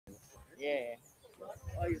Yeah.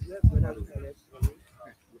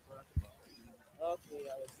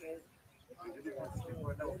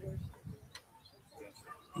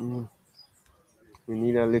 We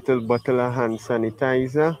need a little bottle of hand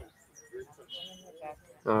sanitizer.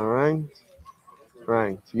 All right.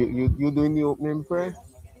 Right. You doing the opening prayer?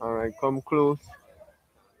 All right. Come close.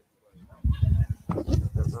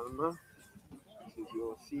 Alma, this is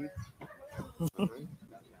your seat. All right.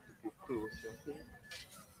 Keep close. Okay.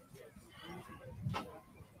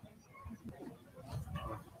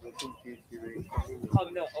 Just in case you ain't coming. Oh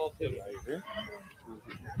no, okay.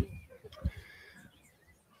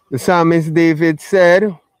 The psalmist David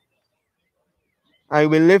said, I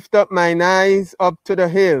will lift up mine eyes up to the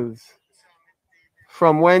hills.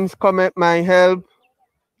 From whence cometh my help?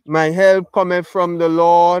 My help cometh from the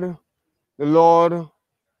Lord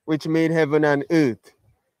which made heaven and earth.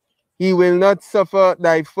 He will not suffer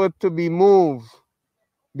thy foot to be moved.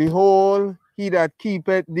 Behold, he that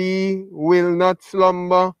keepeth thee will not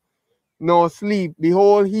slumber nor sleep.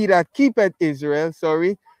 Behold, he that keepeth Israel,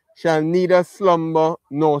 shall neither slumber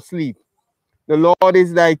nor sleep. The Lord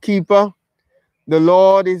is thy keeper. The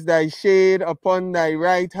Lord is thy shade upon thy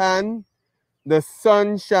right hand. The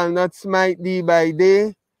sun shall not smite thee by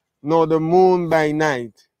day, nor the moon by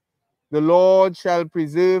night. The Lord shall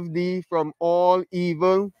preserve thee from all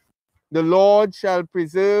evil. The Lord shall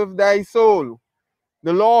preserve thy soul.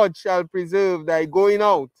 The Lord shall preserve thy going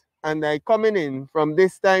out and thy coming in from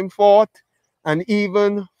this time forth and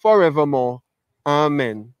even forevermore.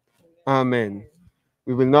 Amen. Amen.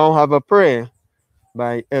 We will now have a prayer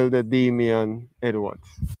by Elder Damian Edwards.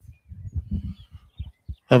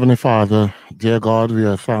 Heavenly Father, dear God, we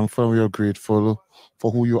are thankful, we are grateful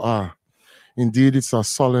for who you are. Indeed, it's a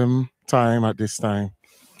solemn time at this time.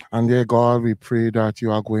 And dear God, we pray that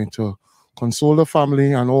you are going to console the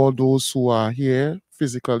family and all those who are here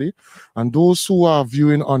physically and those who are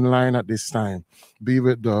viewing online at this time. Be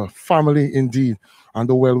with the family indeed and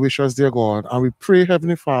the well-wishers, dear God. And we pray,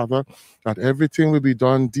 Heavenly Father, that everything will be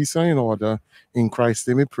done decent in order. In Christ's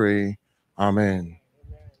name we pray. Amen.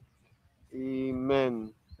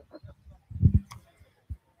 Amen.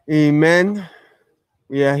 Amen.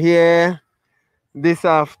 We are here this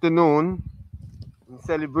afternoon in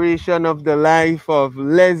celebration of the life of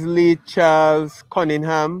Leslie Charles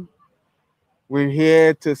Cunningham. We're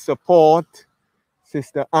here to support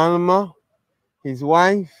Sister Alma, his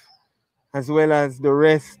wife, as well as the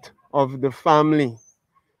rest of the family.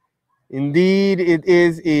 Indeed, it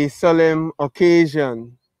is a solemn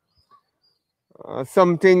occasion,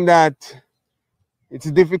 something that it's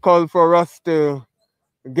difficult for us to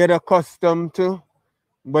get accustomed to,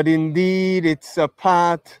 but indeed it's a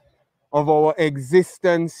part of our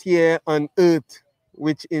existence here on earth,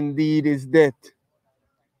 which indeed is death,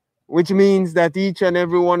 which means that each and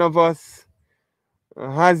every one of us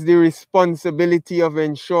has the responsibility of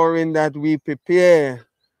ensuring that we prepare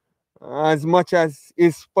as much as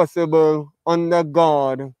is possible under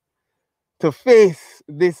God to face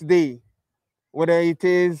this day, whether it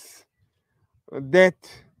is death,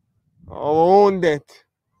 our own death,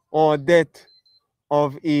 or death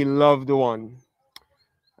of a loved one.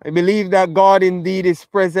 I believe that God indeed is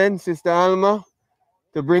present, Sister Alma,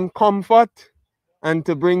 to bring comfort and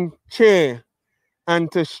to bring cheer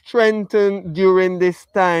and to strengthen during this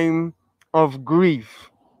time of grief.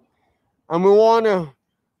 And we want to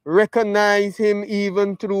recognize him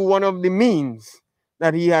even through one of the means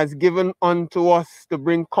that he has given unto us to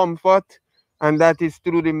bring comfort, and that is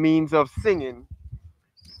through the means of singing.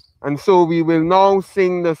 And so we will now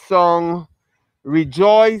sing the song,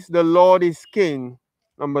 Rejoice, the Lord is King,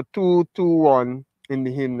 number 221 in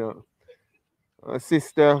the hymnal.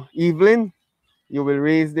 Sister Evelyn, you will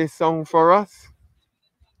raise this song for us.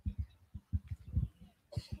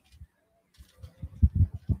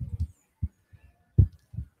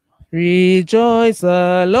 Rejoice,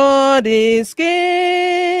 the Lord is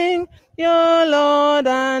King, your Lord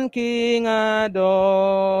and King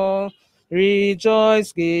adore.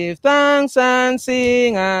 Rejoice, give thanks and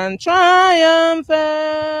sing and triumph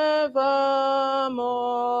evermore.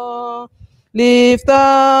 Lift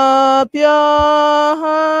up your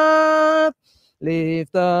heart,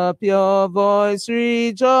 lift up your voice,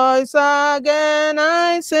 rejoice again,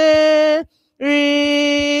 I say,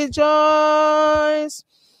 rejoice.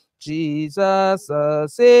 Jesus, the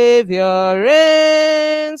Savior,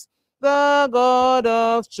 reigns, the God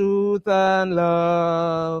of truth and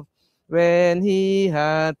love. When he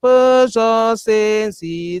had purged our sins,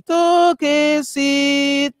 he took his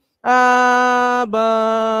seat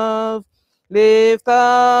above. Lift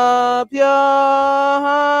up your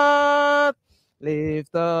heart,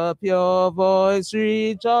 Lift up your voice,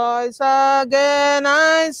 rejoice again,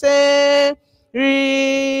 I say,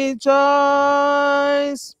 rejoice.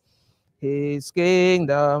 His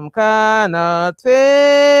kingdom cannot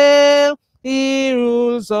fail, he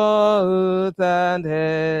rules all earth and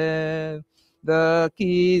hell. The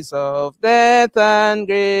keys of death and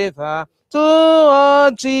grave are to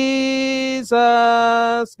what Jesus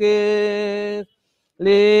gave.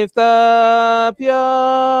 Lift up your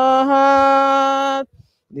heart,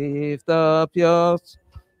 lift up your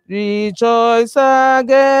rejoice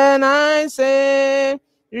again, I say,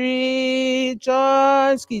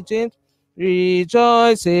 rejoice, kitchen,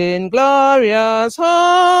 rejoice in glorious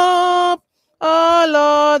hope. Oh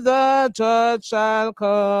Lord, the judge shall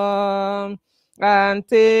come and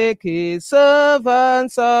take his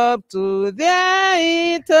servants up to their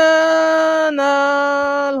eternal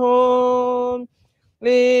home.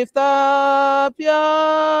 Lift up your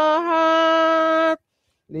heart,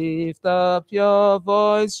 lift up your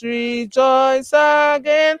voice, rejoice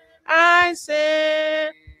again, I say,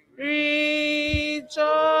 rejoice.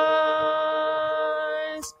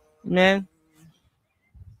 Amen.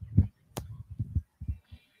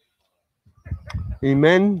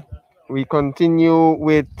 Amen. We continue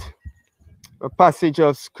with a passage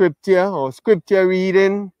of scripture or scripture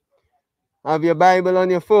reading. Have your Bible on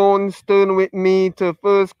your phones. Turn with me to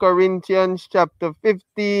 1 Corinthians chapter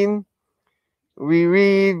 15. We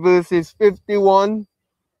read verses 51.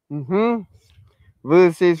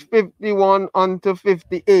 Verses 51 unto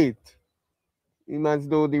 58. Even as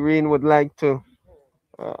though the rain would like to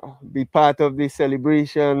be part of this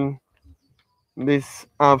celebration this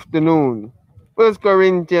afternoon. 1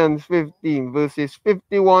 Corinthians 15, verses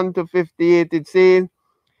 51 to 58, it says,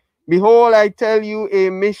 Behold, I tell you a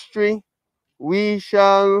mystery. We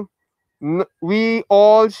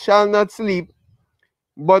all shall not sleep,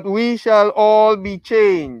 but we shall all be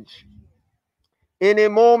changed. In a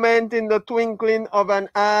moment, in the twinkling of an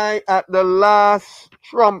eye, at the last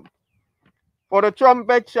trump. For the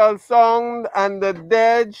trumpet shall sound, and the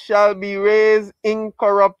dead shall be raised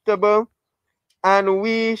incorruptible, and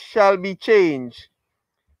we shall be changed.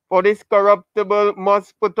 For this corruptible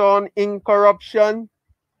must put on incorruption,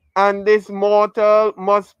 and this mortal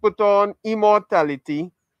must put on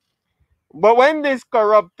immortality. But when this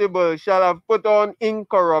corruptible shall have put on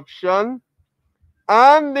incorruption,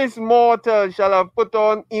 and this mortal shall have put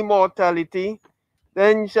on immortality,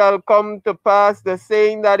 then shall come to pass the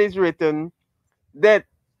saying that is written, Death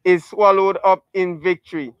is swallowed up in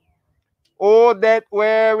victory. O death,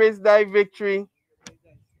 where is thy victory?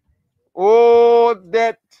 O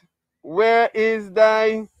death, where is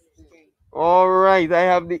thy... All right, I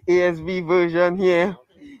have the ASV version here.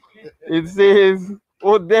 It says,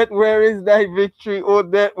 O death, where is thy victory? O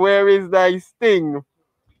death, where is thy sting?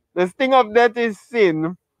 The sting of death is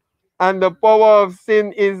sin, and the power of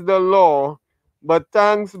sin is the law. But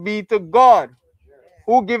thanks be to God,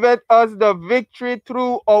 who giveth us the victory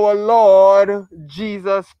through our Lord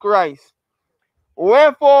Jesus Christ.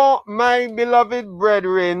 Wherefore, my beloved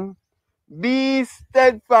brethren, be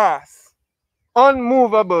steadfast,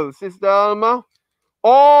 unmovable, Sister Alma,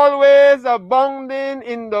 always abounding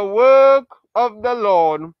in the work of the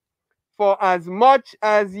Lord, for as much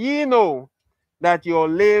as ye know that your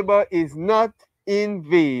labor is not in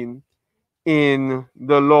vain in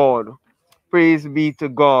the Lord. Praise be to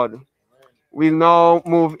God. We'll now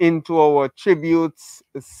move into our tributes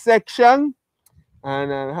section,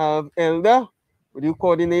 and I'll have Elder. Would you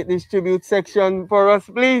coordinate this tribute section for us,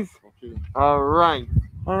 please? Okay. All right.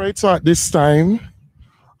 All right, so at this time,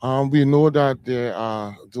 we know that there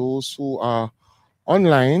are those who are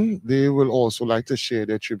online. They will also like to share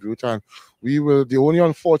their tribute, and we will. The only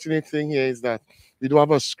unfortunate thing here is that we don't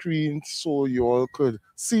have a screen so you all could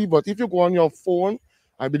see. But if you go on your phone,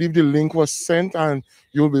 I believe the link was sent, and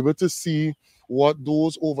you'll be able to see what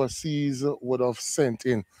those overseas would have sent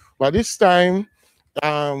in. But this time,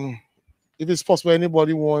 if it's possible,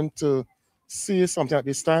 anybody want to say something at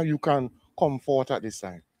this time, you can come forward at this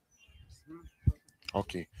time.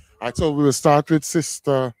 Okay. All right, so we will start with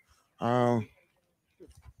Sister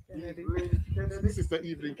Sister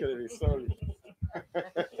Evelyn Kennedy, sorry.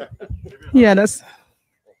 Yeah, that's...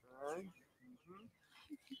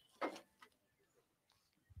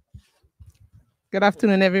 Good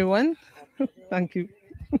afternoon, everyone. Thank you.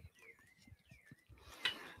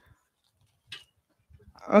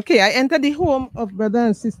 Okay, I entered the home of Brother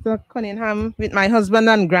and Sister Cunningham with my husband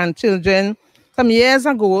and grandchildren some years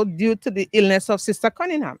ago due to the illness of Sister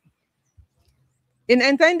Cunningham. In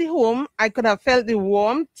entering the home, I could have felt the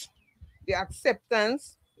warmth, the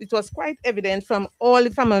acceptance. It was quite evident from all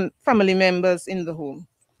the family members in the home.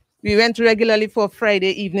 We went regularly for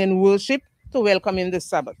Friday evening worship to welcome in the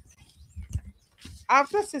Sabbath.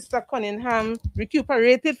 After Sister Cunningham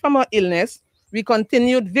recuperated from her illness, we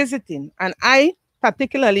continued visiting, and I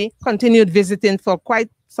particularly continued visiting for quite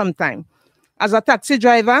some time. As a taxi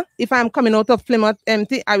driver, if I'm coming out of Plymouth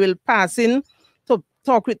empty, I will pass in to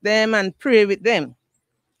talk with them and pray with them.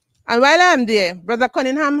 And while I'm there, Brother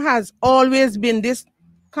Cunningham has always been this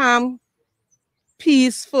calm,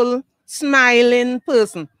 peaceful, smiling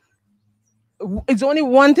person. It's only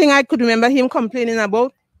one thing I could remember him complaining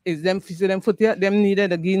about is them foot here, them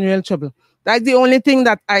needed a gain real trouble. That's the only thing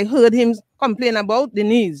that I heard him complain about, the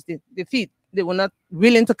knees, the feet. They were not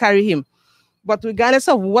willing to carry him. But regardless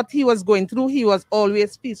of what he was going through, he was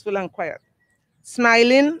always peaceful and quiet,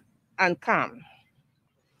 smiling and calm.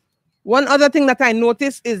 One other thing that I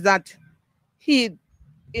noticed is that in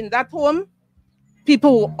that home,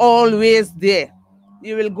 people were always there.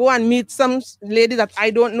 You will go and meet some lady that I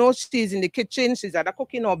don't know. She's in the kitchen. She's either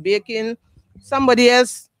cooking or baking. Somebody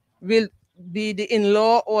else will be the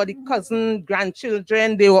in-law or the cousin,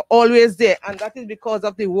 grandchildren. They were always there. And that is because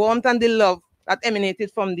of the warmth and the love that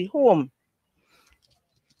emanated from the home.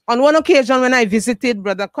 On one occasion when I visited,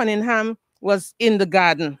 Brother Cunningham was in the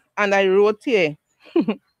garden. And I wrote here,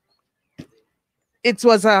 it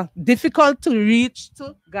was difficult to reach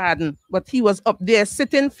to garden, but he was up there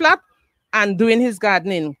sitting flat and doing his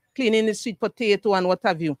gardening, cleaning his sweet potato and what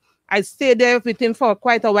have you. I stayed there with him for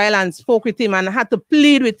quite a while and spoke with him and had to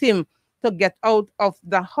plead with him to get out of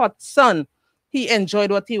the hot sun. He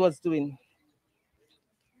enjoyed what he was doing.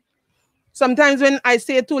 Sometimes when I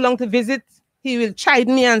stay too long to visit, he will chide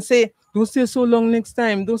me and say, don't stay so long next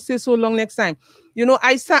time. Don't stay so long next time. You know,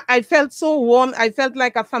 I felt so warm. I felt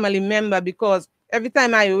like a family member because every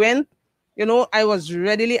time I went, you know, I was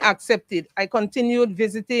readily accepted. I continued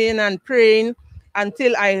visiting and praying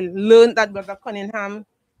until I learned that Brother Cunningham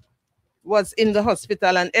was in the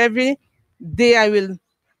hospital. And every day I will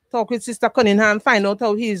talk with Sister Cunningham, find out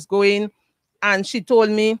how he is going. And she told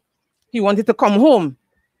me he wanted to come home.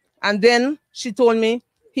 And then she told me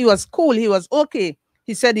he was cool, he was okay.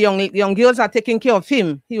 He said the young girls are taking care of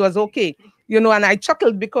him. He was okay. You know, and I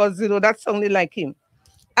chuckled because, you know, that sounded like him.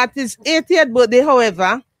 At his 80th birthday,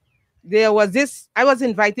 however, there was this, I was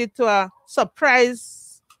invited to a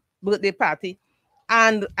surprise birthday party.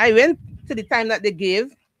 And I went to the time that they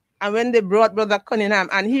gave. And when they brought Brother Cunningham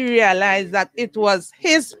and he realized that it was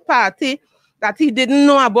his party that he didn't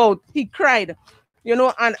know about, he cried, you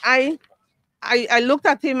know, and I looked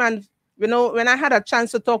at him and, you know, when I had a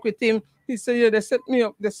chance to talk with him, he said, yeah, they set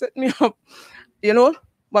me up, you know.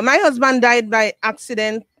 But my husband died by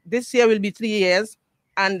accident. This year will be 3 years.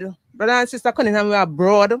 And Brother and Sister Cunningham were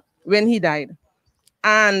abroad when he died.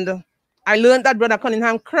 And I learned that Brother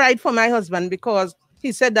Cunningham cried for my husband because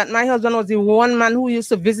he said that my husband was the one man who used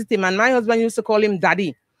to visit him and my husband used to call him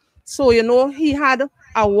daddy. So, you know, he had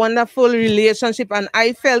a wonderful relationship and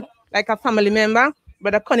I felt like a family member.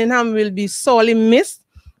 Brother Cunningham will be sorely missed.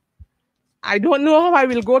 I don't know how I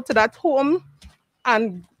will go to that home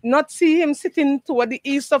and not see him sitting toward the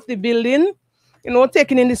east of the building, you know,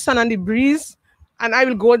 taking in the sun and the breeze. And I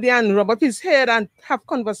will go there and rub up his head and have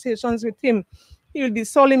conversations with him. He will be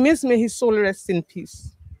sorely missed. May his soul rest in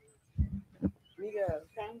peace. Miguel,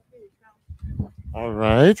 thank you. All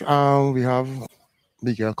right. We have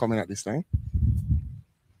Miguel coming at this time.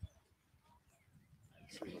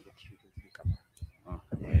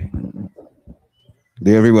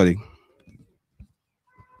 Hey, everybody.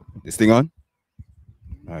 This thing on?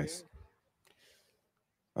 Nice.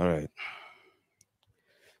 All right.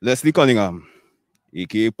 Leslie Cunningham,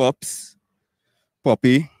 a.k.a. Pops,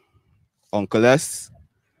 Poppy, Uncle Les,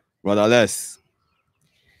 Brother Les.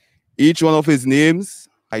 Each one of his names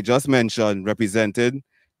I just mentioned represented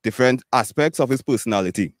different aspects of his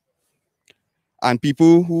personality. And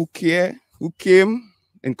people who came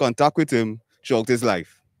in contact with him throughout his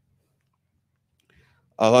life.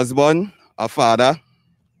 A husband, a father,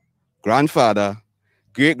 grandfather,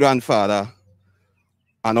 great-grandfather,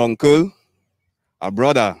 an uncle, a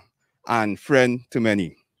brother, and friend to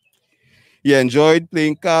many. He enjoyed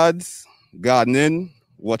playing cards, gardening,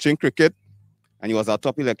 watching cricket, and he was a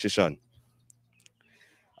top electrician.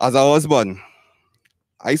 As a husband,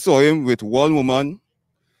 I saw him with one woman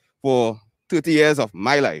for 30 years of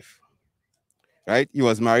my life, right? He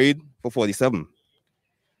was married for 47.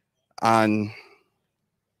 And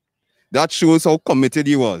that shows how committed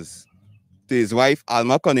he was to his wife,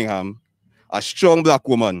 Alma Cunningham, a strong black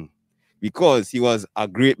woman, because he was a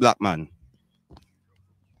great black man.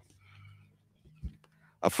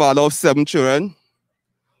 A father of 7 children,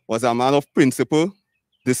 was a man of principle,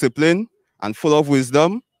 discipline, and full of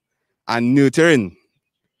wisdom and nurturing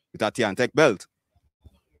with a Tiantec belt.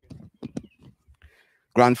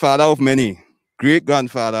 Grandfather of many,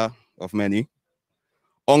 great-grandfather of many,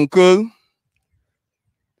 uncle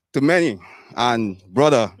to many, and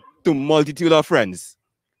brother to multitude of friends.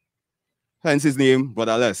 Hence his name,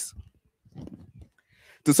 Brother Les.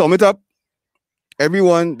 To sum it up,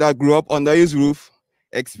 everyone that grew up under his roof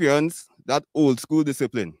experienced that old school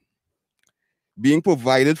discipline. Being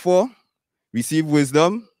provided for, received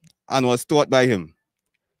wisdom, and was taught by him.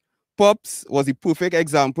 Pops was the perfect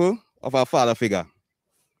example of a father figure.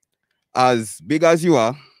 As big as you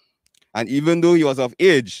are, and even though he was of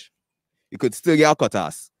age, he could still get a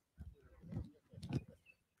cutlass.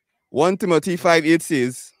 1 Timothy 5:8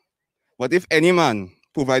 says, "But if any man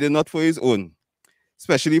provided not for his own,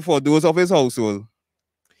 especially for those of his household,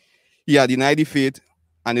 he had denied the faith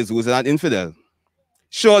and is worse than an infidel."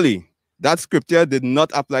 Surely that scripture did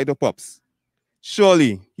not apply to Pops.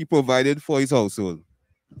 Surely he provided for his household,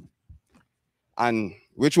 and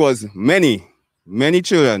which was many, many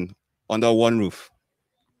children under one roof.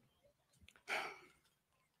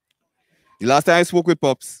 The last time I spoke with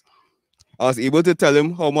Pops, I was able to tell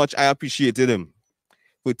him how much I appreciated him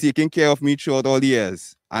for taking care of me throughout all the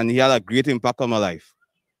years, and he had a great impact on my life.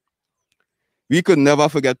 We could never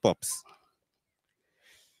forget Pops.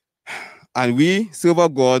 And we serve a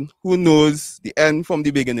God who knows the end from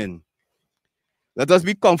the beginning. Let us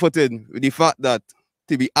be comforted with the fact that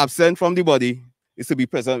to be absent from the body is to be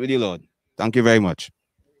present with the Lord. Thank you very much.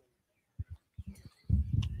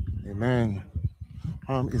 Amen.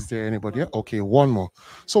 Is there anybody else? Okay, one more.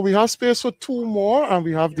 So we have space for 2 more, and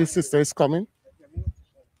we have this sister is coming.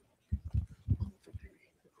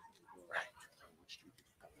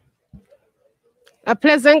 A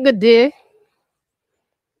pleasant good day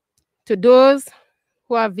to those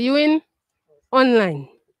who are viewing online.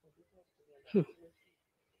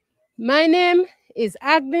 My name is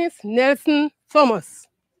Agnes Nelson Thomas.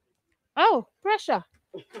 Oh, pressure.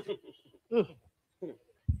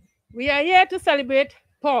 We are here to celebrate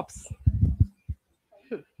Pops.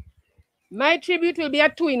 My tribute will be a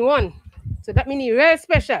 2-in-1. So that means very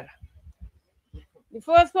special. The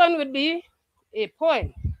first one would be a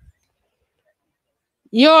poem.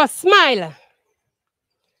 Your smile.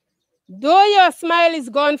 Though your smile is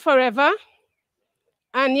gone forever,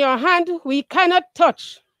 and your hand we cannot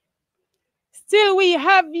touch, still we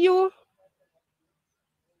have you.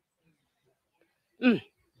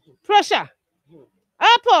 Pressure.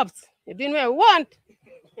 Ah, Pops, you're doing what I want.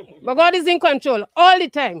 But God is in control all the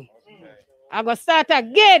time. I'm going to start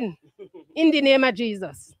again in the name of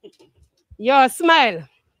Jesus. Your smile.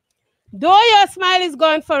 Though your smile is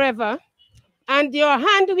gone forever, and your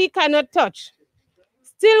hand we cannot touch,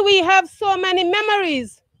 still we have so many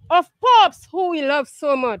memories of Pops who we love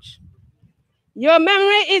so much. Your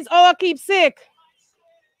memory is our keepsake,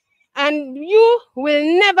 and you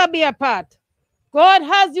will never be apart. God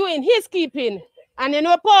has you in his keeping. And you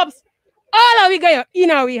know, Pops, all of we got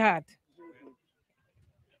in our heart.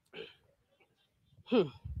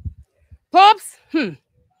 Pops,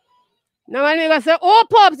 now when we go say, oh,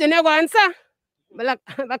 Pops, you never answer. But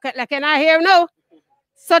like can I hear now?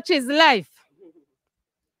 Such is life.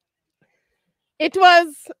 It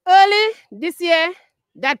was early this year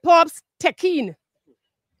that Pops taken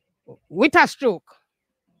with a stroke.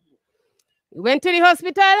 He went to the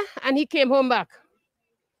hospital and he came home back.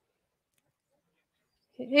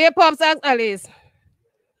 Here Pops asked Alice,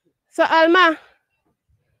 so Alma,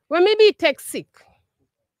 when me be take sick,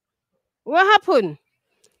 what happened?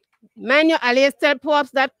 Man, you Alice tell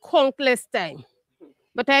Pops that countless time.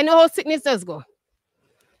 But I know how sickness does go.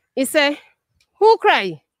 He said, who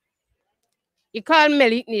cry? He called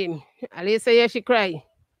Melly name. Alice said, yeah, she cry.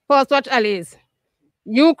 Pops watch Alice.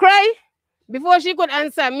 You cry? Before she could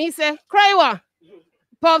answer, me say, cry what?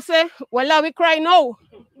 Pops say, well, we cry now.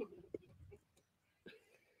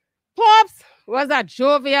 Pops was a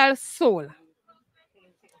jovial soul.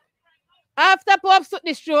 After Pops took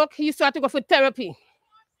the stroke, he started to go for therapy.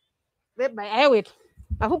 Wait.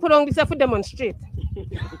 I hope put on this to demonstrate.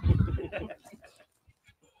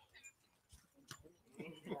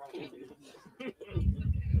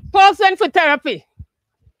 Pops went for therapy.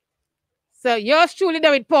 So yours truly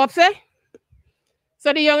there with Pops, eh?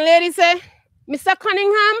 So the young lady said, Mr.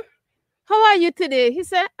 Cunningham, how are you today? He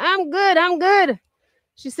said, I'm good.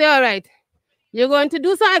 She said, all right, you're going to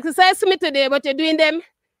do some exercise for me today, but you're doing them.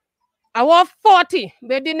 I want 40,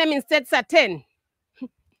 but you're doing them instead of 10.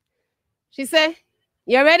 She said,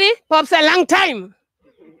 you ready? Pops a long time.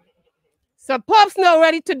 So Pops now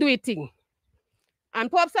ready to do it thing.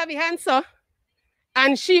 And Pops have his hands up,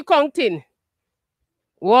 and she counting.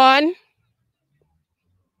 1,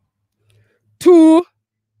 2,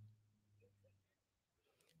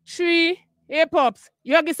 3. Hey, Pops,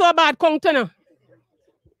 you get so bad, count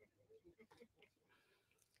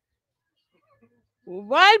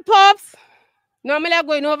While Pops, normally I'm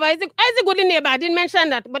going over. Is a good neighbor? I didn't mention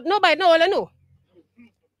that, but nobody know.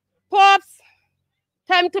 Pops,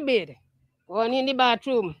 time to bed. Going in the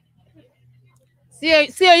bathroom. See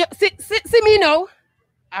me now.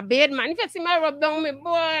 I bed, man. If you see my rub down me,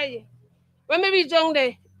 boy. When me reach down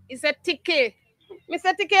there, he said, TK. Me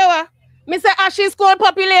said, TK what? Me said, Ashley's cold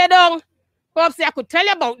puppy lay down. Pops, I could tell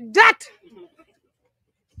you about that.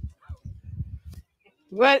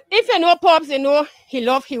 Well, if you know Pops, you know he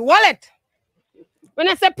love his wallet. When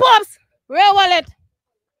I say, Pops, where wallet?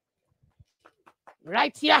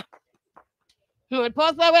 Right here.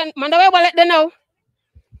 Pops, man, where wallet there now?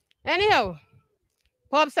 Anyhow,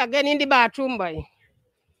 Pops again in the bathroom, boy.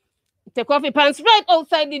 Take off his pants right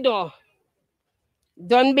outside the door.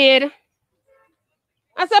 Done bed.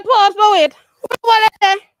 I said, Pops, but wait. What wallet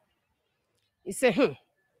there? He said,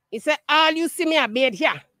 He said, all you see me a bed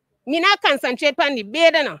here. Me not concentrate on the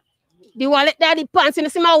bed now. The wallet there, the pants, you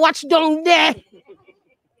see my watch down there.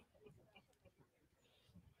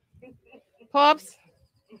 Pops.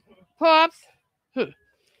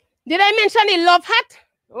 Did I mention the love hat?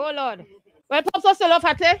 Oh, Lord. Well, Pops also love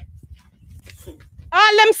hat, eh?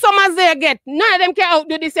 All them summers they get, none of them can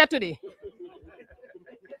outdo this year today.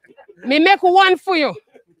 Me make one for you.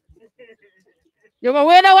 You go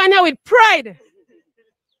wear that one here with pride.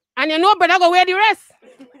 And you know, brother, go wear the rest.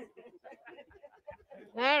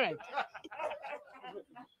 All right.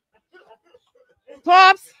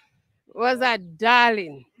 Pops was a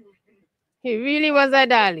darling. He really was a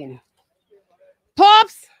darling.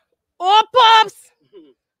 Pops, oh Pops,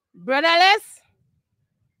 Brother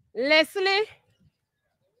Leslie,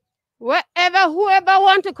 whoever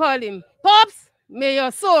want to call him, Pops, may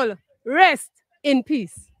your soul rest in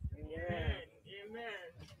peace.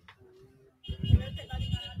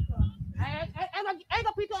 I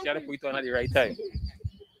got put it on at the right time.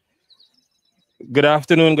 Good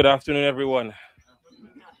afternoon, everyone.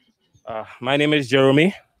 My name is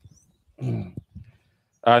Jeremy.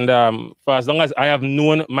 And for as long as I have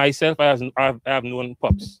known myself, I have known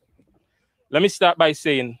Pops. Let me start by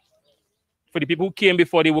saying, for the people who came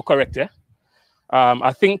before, they were correct.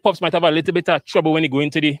 I think Pops might have a little bit of trouble when he go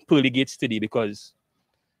into the pearly gates today, because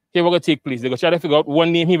here we're going to take place. They're going to try to figure out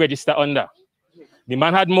one name he registered under. The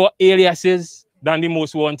man had more aliases than the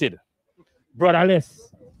most wanted.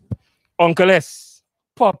 Brotherless, Uncle-less,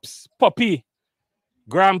 Pops, Puppy,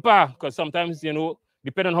 Grandpa, because sometimes, you know,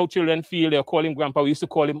 depending on how children feel, they'll call him Grandpa. We used to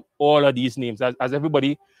call him all of these names, as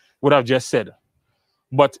everybody would have just said.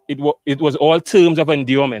 But it was all terms of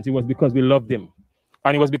endearment. It was because we loved him.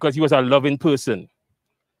 And it was because he was a loving person.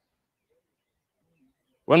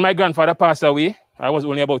 When my grandfather passed away, I was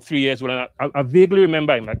only about 3 years old, and I vaguely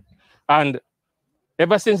remember him. And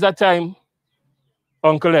ever since that time,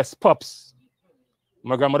 Uncle-less, Pops,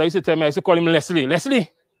 my grandmother used to tell me, I used to call him Leslie,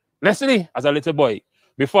 as a little boy,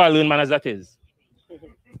 before I learned manners that is.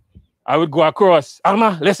 I would go across,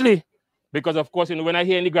 Alma, Leslie, because of course, you know, when I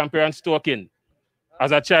hear any grandparents talking,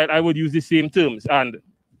 as a child, I would use the same terms. And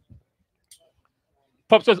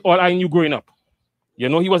Pops was all I knew growing up. You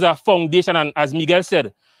know, he was a foundation, and as Miguel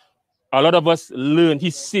said, a lot of us learned. He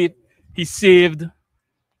saved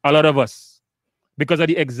a lot of us because of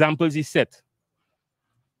the examples he set.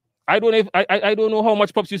 I don't know how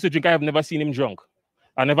much Pops used to drink. I have never seen him drunk.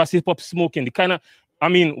 I never see Pops smoking.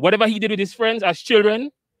 Whatever he did with his friends as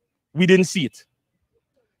children, we didn't see it.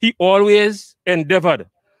 He always endeavored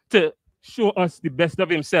to show us the best of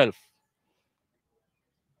himself.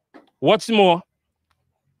 What's more,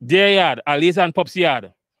 their yard, Ali's and Pop's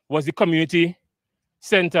yard, was the community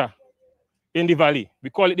center in the valley. We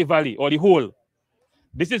call it the valley or the hole.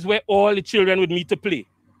 This is where all the children would meet to play.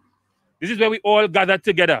 This is where we all gathered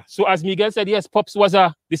together. So as Miguel said, yes, Pops was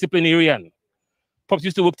a disciplinarian. Pops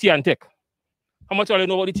used to work tea and tech. How much all you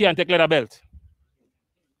know about the tea and tech leather belt?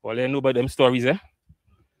 All you know about them stories, eh?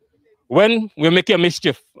 When we make a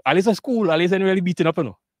mischief, Alice at school, Alice ain't really beaten up, you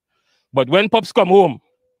know. But when Pops come home,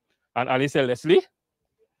 and Alice said, Leslie,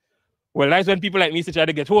 well, that's when people like me used to try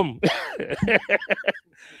to get home.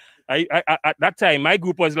 At that time, my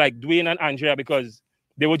group was like Dwayne and Andrea, because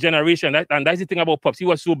they were generation. And that's the thing about Pops. He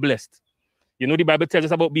was so blessed. You know, the Bible tells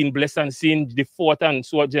us about being blessed and seeing the fourth and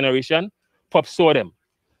so generation. Pops saw them.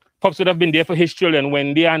 Pops would have been there for his children.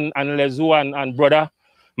 Wendy and Lezo and brother,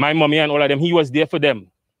 my mommy and all of them. He was there for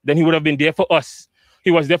them. Then he would have been there for us.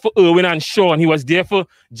 He was there for Erwin and Sean. He was there for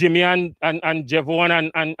Jimmy and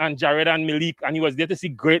Javon and Jared and Malik. And he was there to see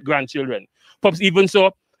great grandchildren. Pops even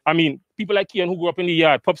saw, people like Kian who grew up in the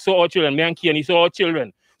yard. Pops saw our children. Me and Kian, he saw our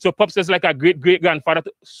children. So Pops is like a great-great-grandfather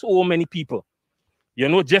to so many people, you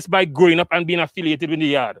know, just by growing up and being affiliated with the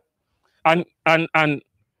yard. And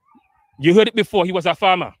you heard it before, he was a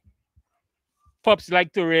farmer. Pops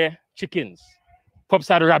liked to rear chickens. Pops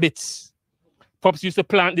had rabbits. Pops used to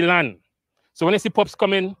plant the land. So when I see Pops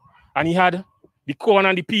come in and he had the corn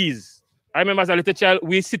and the peas, I remember as a little child,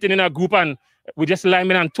 we sitting in a group and we just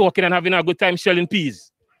liming and talking and having a good time shelling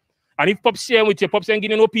peas. And if Pops sharing with you, Pops ain't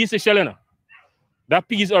giving no peas to shell, you know. That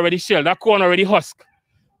peas already shelled, that corn already husk.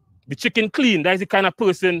 The chicken clean, that is the kind of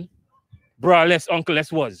person Bra Les, Uncle Les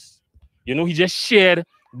was. You know, he just shared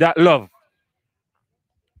that love.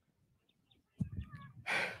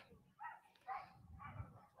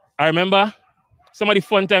 I remember some of the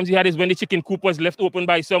fun times he had is when the chicken coop was left open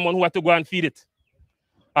by someone who had to go and feed it.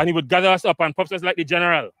 And he would gather us up, and Pops was like the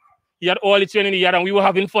general. He had all the children in the yard and we were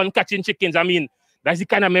having fun catching chickens. I mean, that's the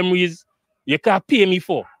kind of memories you can't pay me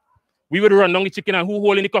for. We would run down the chicken and who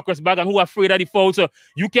holding the cockroach bag and who afraid of the fowl. So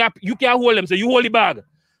you can't hold them, so you hold the bag.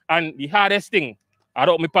 And the hardest thing, I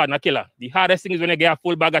don't my partner killer. The hardest thing is when you get a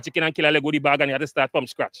full bag of chicken and killer, let go the bag and you have to start from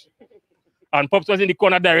scratch. And Pops was in the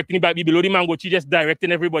corner directing the baby below the mango tree, just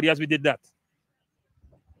directing everybody as we did that.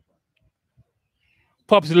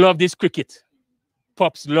 Pops loved this cricket.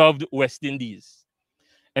 Pops loved West Indies.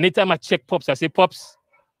 Anytime I check Pops, I say, Pops,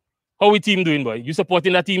 how we team doing, boy? You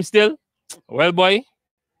supporting that team still? Well, boy,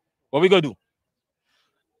 what we gonna do?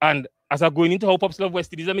 And as I'm going into how Pops love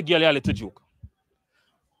West Indies, let me give you a little joke.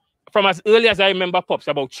 From as early as I remember Pops,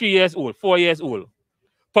 about 3 years old, 4 years old,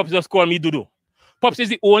 Pops just called me Dudu. Pops is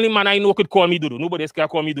the only man I know could call me Dudu. Nobody else can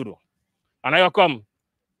call me Dudu. And I come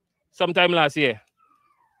sometime last year.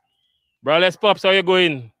 Bro, let's Pops, how you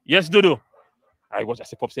going? Yes, Dudu. I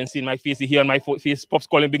said, Pops ain't seen my face. He hear on my face, Pops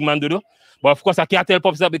calling big man Dudu. But of course, I can't tell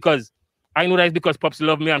Pops that because I know that it's because Pops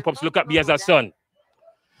love me and Pops look at me as a son.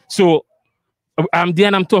 So I'm there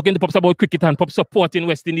and I'm talking to Pops about cricket and Pops supporting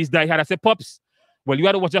West Indies die hard. I said, Pops, well, you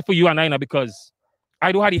had to watch out for you and I now because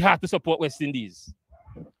I don't have the heart to support West Indies.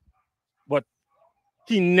 But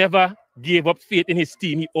he never gave up faith in his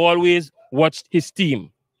team. He always watched his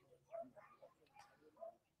team.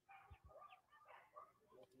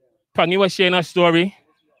 Pangy was sharing a story,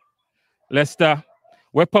 Lester,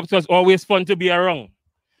 where Pops was always fun to be around.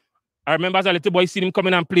 I remember as a little boy seeing him come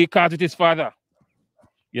in and play cards with his father.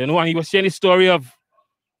 You know, and he was sharing the story of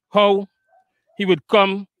how he would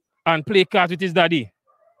come and play cards with his daddy.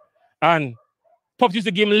 And Pops used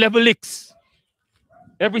to give him level licks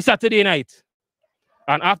every Saturday night.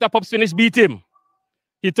 And after Pops finished beat him,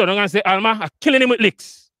 he turned around and said, Alma, I'm killing him with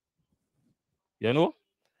licks. You know?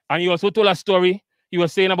 And he also told a story he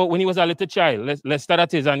was saying about when he was a little child. Let's start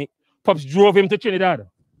at his, and Pops drove him to Trinidad.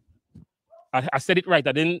 I said it right.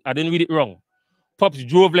 I didn't read it wrong. Pops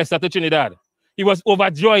drove Lester to Trinidad. He was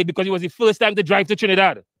overjoyed because it was the first time to drive to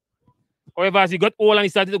Trinidad. However, as he got old and he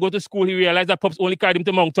started to go to school, he realized that Pops only carried him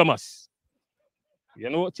to Mount Thomas. You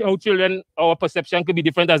know, how children, our perception could be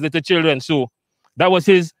different as little children. So that was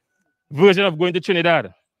his version of going to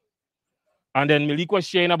Trinidad. And then Malik was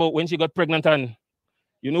sharing about when she got pregnant, and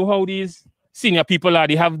you know how these senior people are,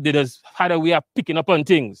 they just had a way of picking up on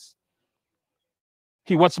things.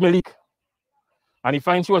 He watched Malik and he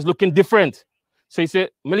finds she was looking different. So he said,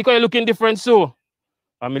 Malik, are you looking different? So,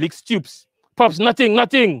 and Malik stoops. Pops,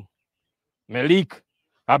 nothing. Malik,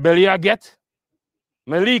 a belly I get?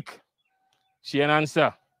 Malik, she didn't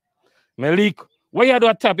answer. Malik, why you do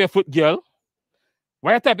a tap your foot, girl?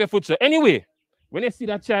 Why you tap your foot, sir? Anyway, when you see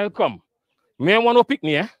that child come, me want to pick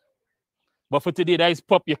me, eh? But for today, that is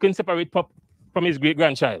Pop. You couldn't separate Pop from his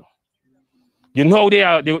great-grandchild. You know they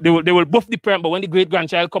are. They will both the parent, but when the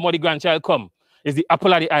great-grandchild come or the grandchild come, is the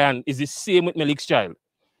apple of the eye, and is the same with Malik's child,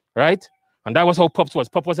 right? And that was how Pops was.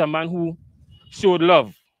 Pop was a man who showed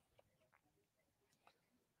love.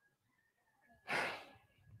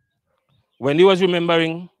 When he was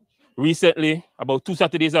remembering recently, about 2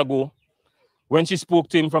 Saturdays ago, when she spoke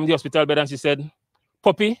to him from the hospital bed and she said,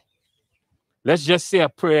 Poppy, let's just say a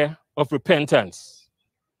prayer of repentance.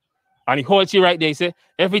 And he holds you right there. He said,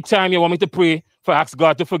 every time you want me to pray for ask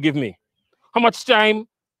God to forgive me, how much time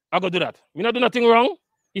I go do that? Me not do nothing wrong?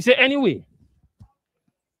 He said, anyway,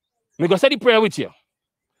 me go say the prayer with you.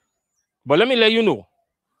 But let me let you know,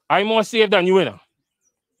 I'm more saved than you, you know.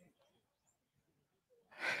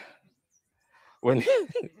 When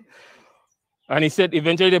and he said,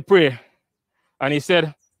 eventually they pray. And he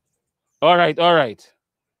said, all right.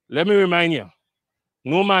 Let me remind you,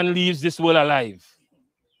 no man leaves this world alive.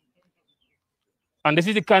 And this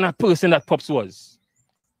is the kind of person that Pops was.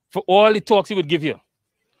 For all the talks he would give you,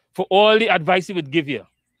 for all the advice he would give you,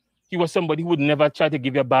 he was somebody who would never try to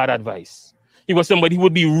give you bad advice. He was somebody who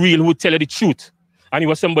would be real, who would tell you the truth. And he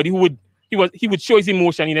was somebody who would show his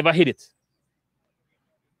emotion. He never hid it.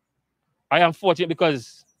 I am fortunate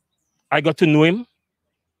because I got to know him.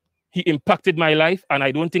 He impacted my life, and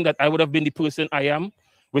I don't think that I would have been the person I am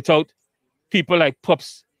without people like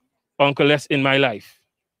Pops, Uncle Les in my life.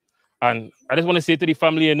 And I just want to say to the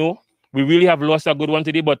family, you know, we really have lost a good one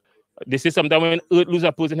today, but this is sometimes when earth loses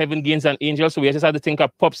a person, heaven gains an angel. So we just have to think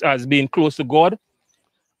of Pops as being close to God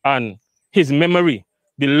and his memory,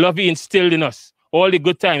 the love he instilled in us, all the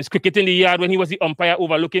good times, cricket in the yard when he was the umpire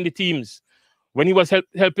overlooking the teams, when he was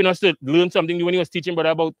helping us to learn something new, when he was teaching brother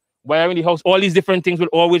about wiring the house, all these different things will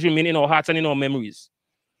always remain in our hearts and in our memories.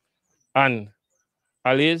 And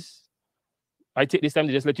Alice, I take this time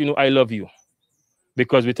to just let you know I love you.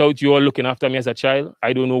 Because without you all looking after me as a child,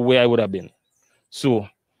 I don't know where I would have been. So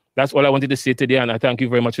that's all I wanted to say today, and I thank you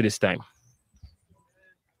very much for this time.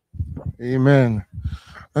 Amen.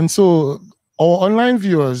 And so, our online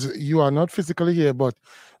viewers, you are not physically here, but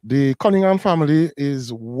the Cunningham family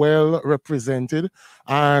is well represented.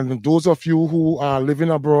 And those of you who are living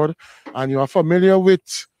abroad and you are familiar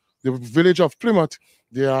with the village of Plymouth,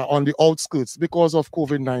 they are on the outskirts. Because of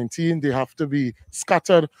COVID-19, they have to be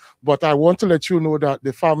scattered. But I want to let you know that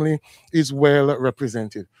the family is well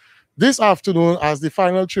represented. This afternoon, as the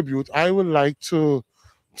final tribute, I would like to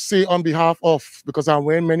say on behalf of, because I'm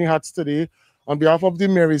wearing many hats today, on behalf of the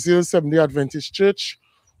Mary's Hill Seventh-day Adventist Church,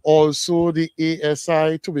 also the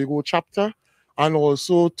ASI Tobago chapter, and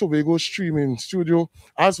also Tobago Streaming Studio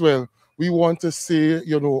as well. We want to say,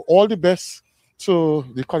 you know, all the best to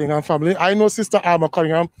the Cunningham family. I know Sister Alma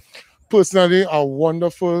Cunningham, personally, a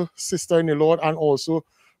wonderful sister in the Lord, and also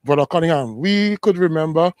Brother Cunningham. We could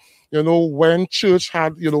remember, you know, when church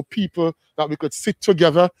had, you know, people that we could sit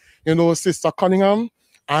together, you know, Sister Cunningham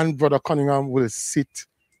and Brother Cunningham will sit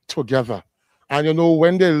together. And, you know,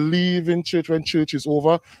 when they leave in church, when church is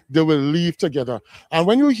over, they will leave together. And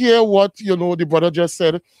when you hear what, you know, the brother just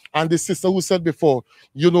said, and the sister who said before,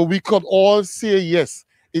 you know, we could all say, yes,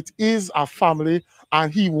 it is a family,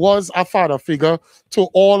 and he was a father figure to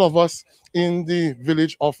all of us in the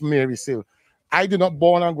village of Mary's Hill. I did not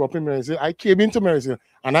born and grow up in Mary's Hill. I came into Mary's Hill,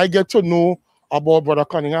 and I get to know about Brother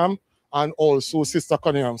Cunningham and also Sister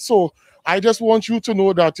Cunningham. So I just want you to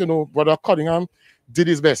know that, you know, Brother Cunningham did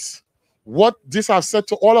his best. What this has said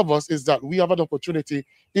to all of us is that we have an opportunity.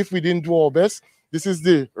 If we didn't do our best, this is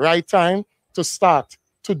the right time to start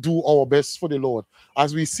to do our best for the Lord.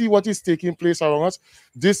 As we see what is taking place around us,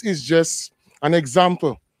 this is just an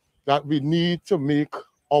example that we need to make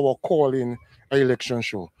our calling an election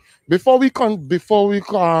show. Before we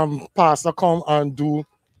pastor come and do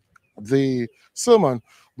the sermon,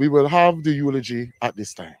 we will have the eulogy at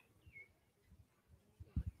this time.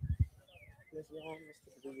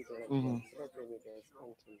 Mm-hmm.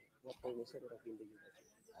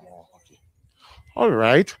 Oh, okay. All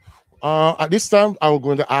right. At this time, I'm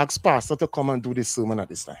going to ask Pastor to come and do this sermon at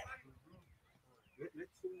this time.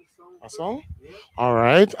 A song? All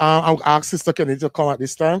right. I'll ask Sister Kennedy to come at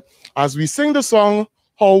this time as we sing the song,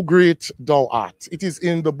 How Great Thou Art. It is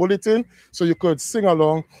in the bulletin, so you could sing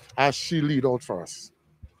along as she lead out for us.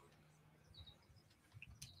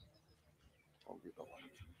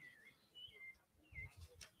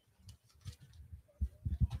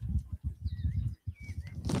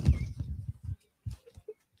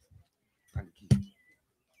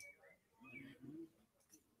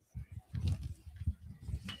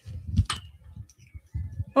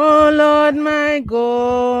 Oh Lord my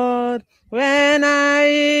God, when I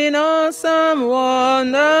in awesome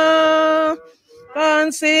wonder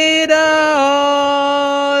consider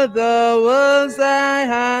all the worlds thy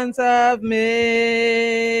hands have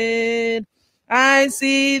made, I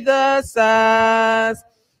see the stars,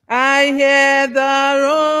 I hear the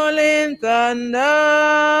rolling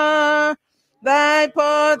thunder, thy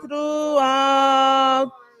pour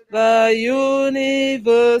throughout the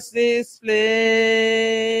universe display.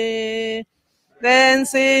 Then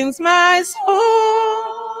sings my soul,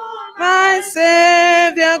 my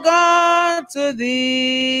Savior God, to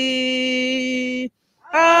thee.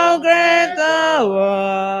 How great thou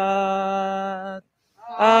art,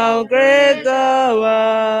 how great thou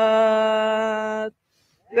art.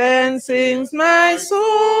 Then sings my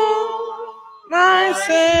soul, my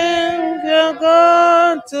Savior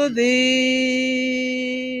God, to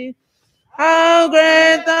thee. How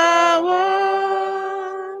great thou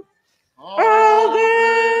art, how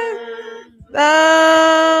great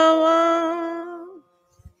thou art.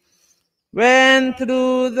 When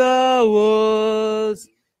through the woods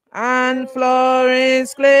and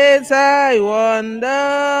forest glades I wander,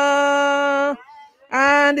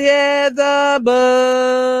 and hear the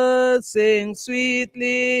birds sing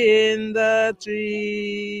sweetly in the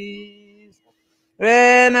trees.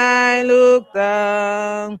 When I look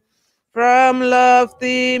down from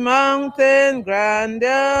lofty mountain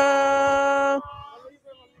grandeur,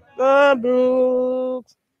 the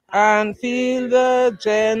brooks, and feel the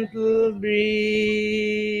gentle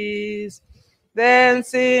breeze, then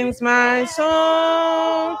sings my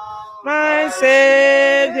song, my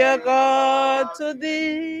Savior God, to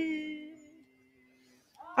thee.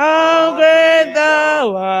 How great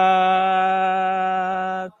thou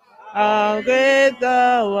art, how great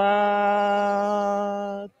thou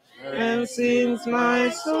art, and sings my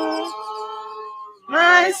soul,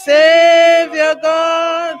 my Savior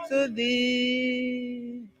God, to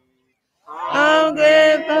thee. How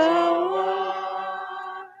great thou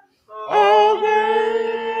art, how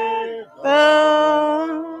great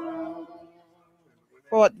thou art.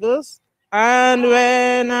 Fourth verse. And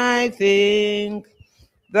when I think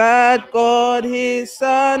that God his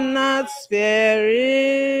Son not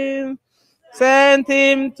sparing sent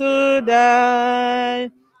him to die,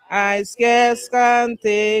 I scarce can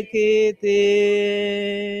take it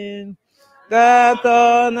in, that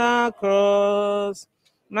on a cross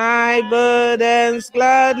my burdens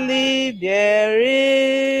gladly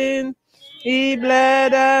bearing, he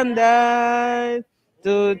bled and died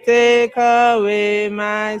to take away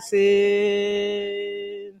my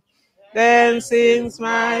sin. Then sings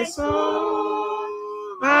my soul,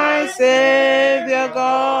 my Savior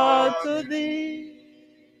God, to thee.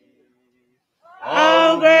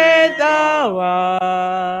 How great thou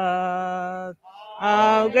art,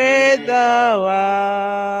 how great thou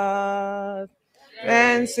art.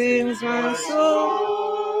 Then sings my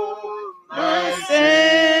soul, my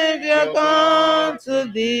Savior God, to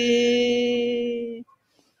thee.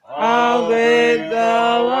 How great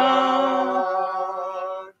thou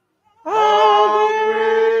art, how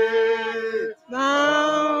great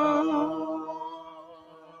thou art.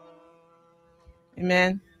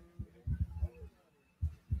 Amen.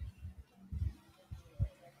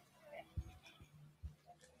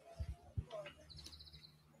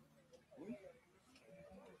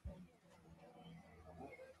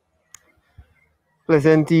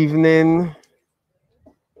 Pleasant evening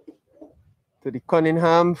to the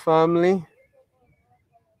Cunningham family,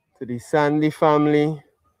 to the Sandy family.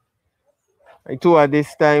 I too at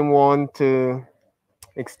this time want to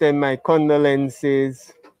extend my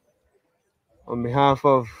condolences on behalf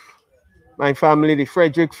of my family, the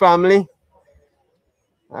Frederick family,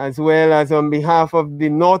 as well as on behalf of the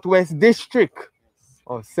Northwest District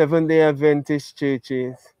of Seventh-day Adventist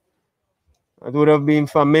churches. I would have been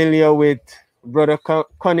familiar with Brother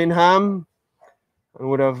Cunningham and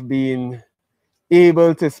would have been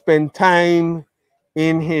able to spend time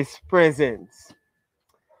in his presence.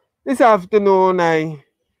 This afternoon, I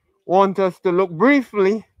want us to look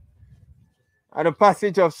briefly at a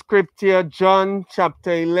passage of scripture, John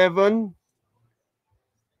chapter 11.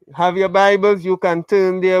 Have your Bibles, you can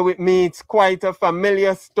turn there with me. It's quite a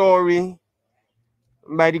familiar story.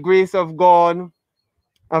 By the grace of God,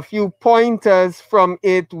 a few pointers from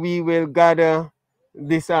it we will gather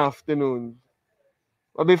this afternoon.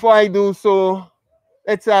 But before I do so,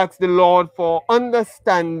 let's ask the Lord for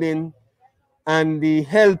understanding and the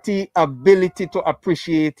healthy ability to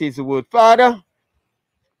appreciate his word. Father,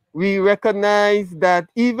 we recognize that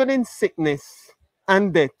even in sickness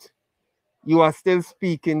and death, you are still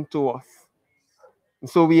speaking to us. And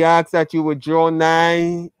so we ask that you would draw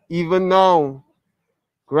nigh even now.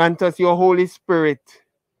 Grant us your Holy Spirit,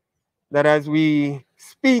 that as we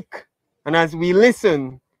speak and as we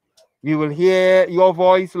listen, we will hear your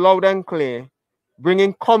voice loud and clear,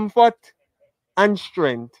 bringing comfort and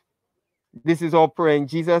strength. This is our prayer in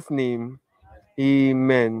Jesus' name.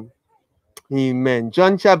 Amen. Amen.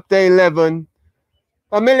 John chapter 11,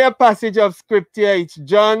 familiar passage of scripture. It's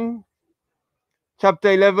John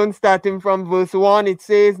chapter 11, starting from verse 1. It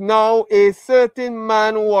says, Now a certain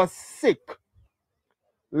man was sick,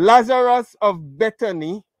 Lazarus of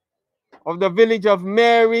Bethany, of the village of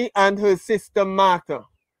Mary and her sister Martha.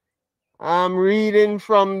 I'm reading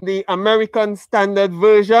from the American Standard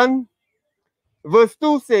Version. Verse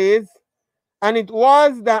 2 says, And it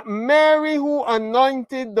was that Mary who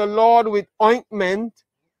anointed the Lord with ointment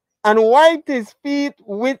and wiped his feet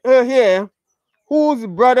with her hair, whose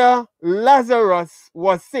brother Lazarus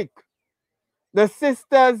was sick. The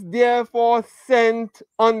sisters therefore sent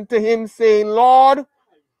unto him, saying, Lord,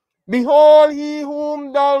 behold, he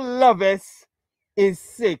whom thou lovest is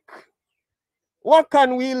sick. What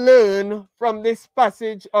can we learn from this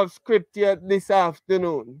passage of scripture this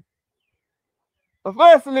afternoon?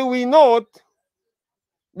 Firstly, we note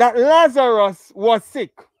that Lazarus was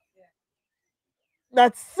sick.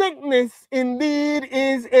 That sickness indeed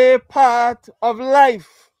is a part of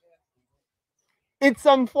life. It's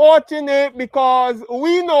unfortunate because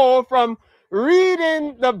we know from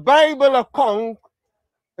reading the Bible account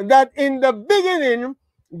that in the beginning,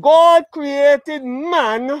 God created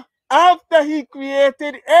man after he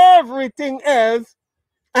created everything else,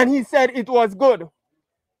 and he said it was good.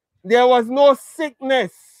 There was no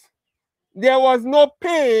sickness. There was no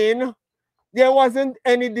pain. There wasn't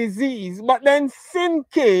any disease. But then sin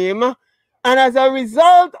came, and as a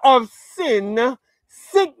result of sin,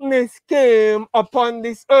 sickness came upon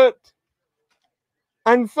this earth.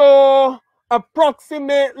 And so,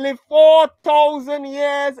 approximately 4,000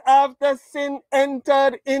 years after sin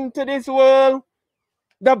entered into this world,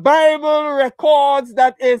 the Bible records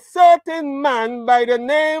that a certain man by the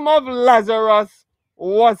name of Lazarus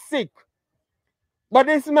was sick. But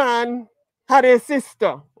this man had a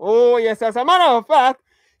sister. Oh, yes, as a matter of fact,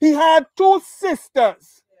 he had two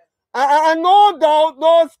sisters. And no doubt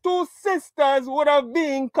those two sisters would have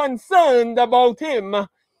been concerned about him.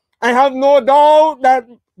 I have no doubt that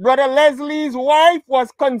Brother Leslie's wife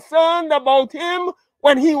was concerned about him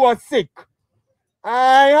when he was sick.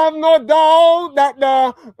 I have no doubt that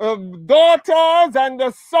the daughters and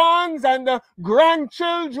the sons and the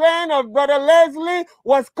grandchildren of Brother Leslie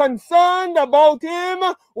was concerned about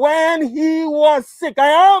him when he was sick. I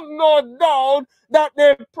have no doubt that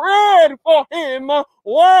they prayed for him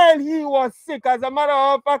while he was sick. As a matter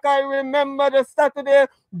of fact, I remember the Saturday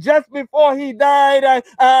just before he died,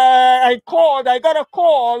 I got a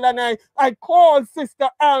call, and I called Sister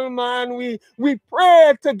Alma, and we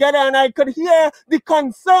prayed together, and I could hear the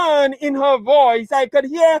concern in her voice. I could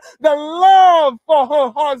hear the love for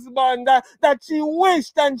her husband, that she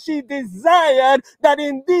wished and she desired that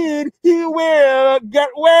indeed he will get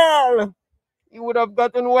well. He would have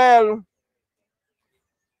gotten well.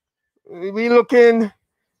 We're looking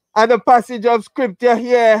at the passage of scripture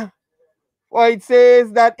here. For it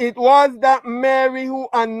says that it was that Mary who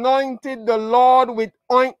anointed the Lord with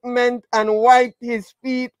ointment and wiped his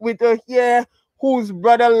feet with her hair, whose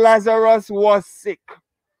brother Lazarus was sick.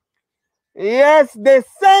 Yes, they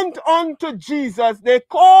sent unto Jesus, they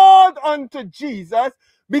called unto Jesus,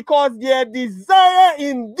 because their desire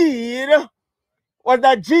indeed was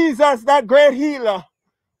that Jesus, that great healer,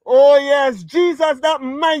 oh yes, Jesus, that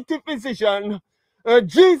mighty physician,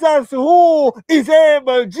 Jesus who is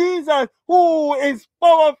able, Jesus who is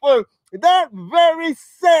powerful, that very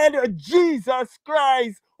said Jesus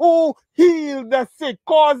Christ who healed the sick,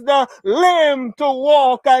 caused the lame to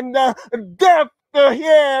walk and the deaf to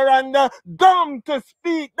hear and the dumb to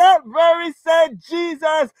speak. That very said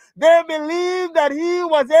Jesus, they believed that he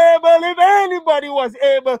was able, if anybody was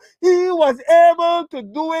able, he was able to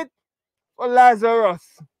do it for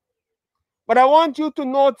Lazarus. But I want you to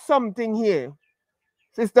note something here.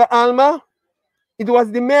 Sister Alma, it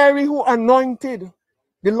was the Mary who anointed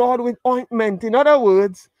the Lord with ointment. In other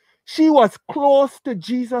words, she was close to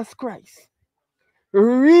Jesus Christ.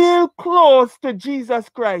 Real close to Jesus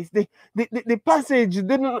Christ. The passage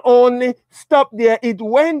didn't only stop there. It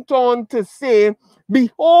went on to say,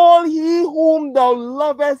 behold, he whom thou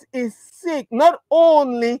lovest is sick. Not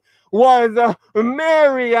only was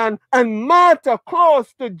Mary and Martha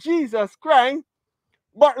close to Jesus Christ,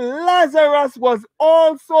 but Lazarus was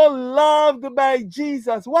also loved by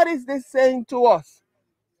Jesus. What is this saying to us?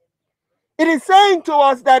 It is saying to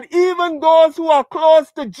us that even those who are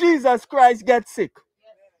close to Jesus Christ get sick.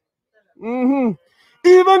 Even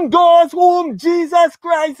those whom Jesus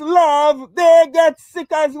Christ loves, they get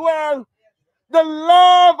sick as well. The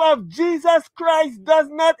love of Jesus Christ does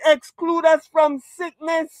not exclude us from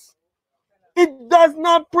sickness. It does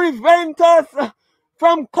not prevent us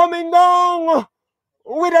from coming down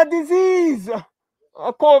with a disease.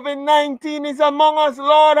 COVID-19 is among us.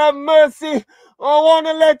 Lord have mercy. I want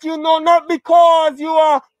to let you know, not because you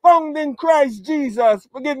are found in Christ Jesus.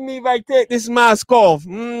 Forgive me if I take this mask off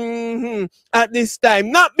at this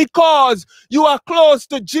time. Not because you are close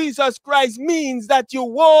to Jesus Christ means that you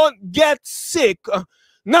won't get sick.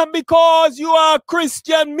 Not because you are a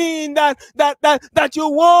Christian mean that you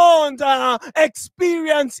won't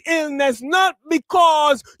experience illness. Not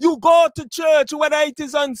because you go to church, whether it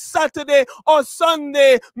is on Saturday or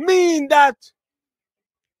Sunday, mean that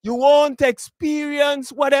you won't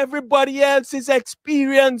experience what everybody else is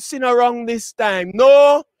experiencing around this time.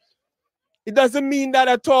 No, it doesn't mean that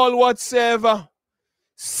at all whatsoever.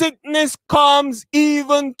 Sickness comes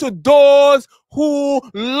even to those who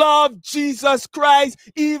love Jesus Christ,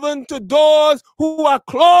 even to those who are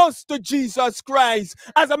close to Jesus Christ.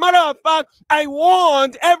 As a matter of fact, I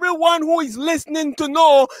want everyone who is listening to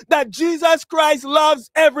know that Jesus Christ loves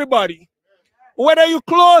everybody. Whether you're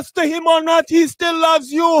close to him or not, he still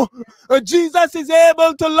loves you. Jesus is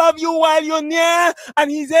able to love you while you're near, and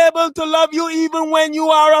he's able to love you even when you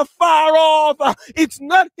are afar off. It's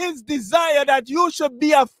not his desire that you should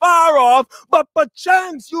be afar off, but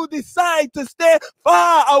perchance you decide to stay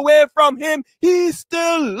far away from him. He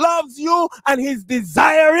still loves you, and his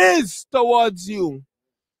desire is towards you.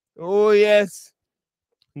 Oh, yes.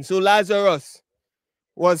 And so Lazarus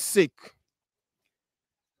was sick.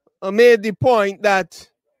 I made the point that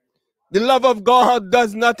the love of God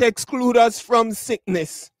does not exclude us from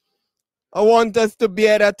sickness. I want us to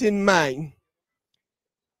bear that in mind.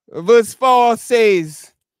 Verse 4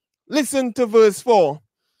 says, listen to verse 4.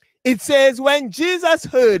 It says, when Jesus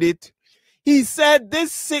heard it, he said,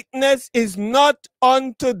 this sickness is not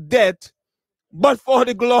unto death, but for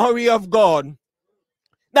the glory of God,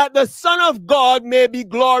 that the Son of God may be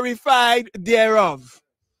glorified thereof.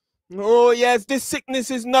 Oh, yes, this sickness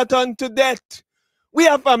is not unto death. We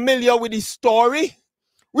are familiar with the story.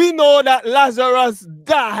 We know that Lazarus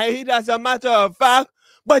died, as a matter of fact,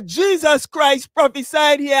 but Jesus Christ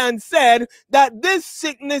prophesied here and said that this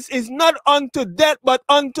sickness is not unto death, but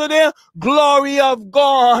unto the glory of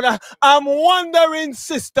God. I'm wondering,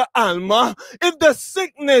 Sister Alma, if the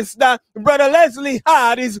sickness that Brother Leslie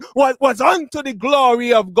had was unto the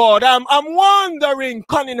glory of God. I'm wondering,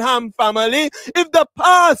 Cunningham family, if the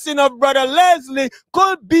passing of Brother Leslie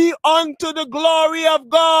could be unto the glory of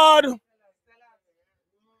God.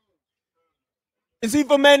 You see,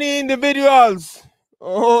 for many individuals,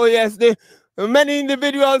 oh yes, many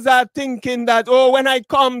individuals are thinking that, oh, when I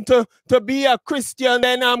come to be a Christian,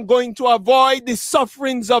 then I'm going to avoid the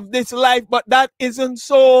sufferings of this life, but that isn't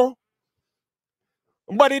so.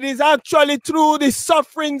 But it is actually through the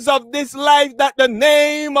sufferings of this life that the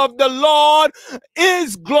name of the Lord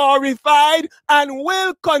is glorified and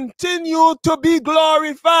will continue to be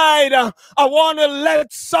glorified. I want to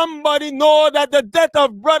let somebody know that the death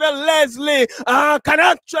of Brother Leslie can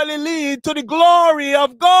actually lead to the glory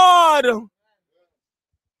of God.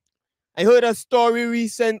 I heard a story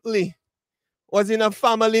recently. Was in a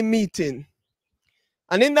family meeting.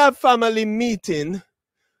 And in that family meeting,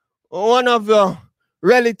 one of the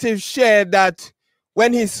relatives shared that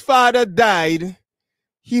when his father died,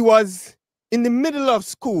 he was in the middle of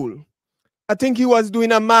school. I think he was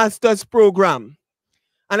doing a master's program.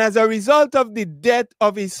 And as a result of the death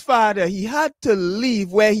of his father, he had to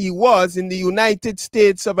leave where he was in the United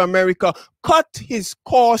States of America, cut his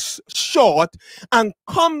course short, and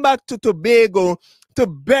come back to Tobago to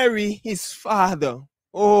bury his father.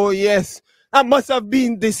 Oh, yes, that must have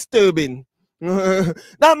been disturbing.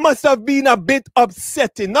 That must have been a bit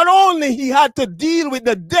upsetting. Not only he had to deal with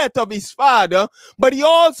the death of his father, but he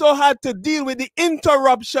also had to deal with the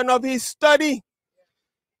interruption of his study.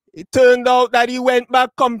 It turned out that he went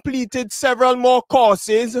back, completed several more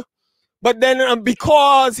courses, but then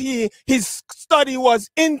because his study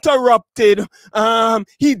was interrupted,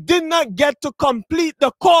 he did not get to complete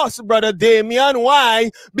the course, Brother Damien.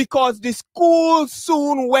 Why? Because the school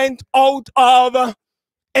soon went out of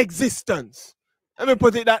existence. Let me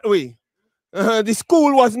put it that way. The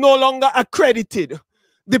school was no longer accredited.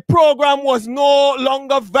 The program was no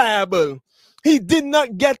longer viable. He did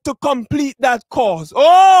not get to complete that course.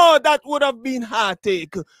 Oh, that would have been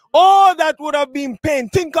heartache. Oh, that would have been pain.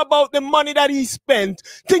 Think about the money that he spent.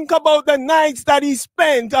 Think about the nights that he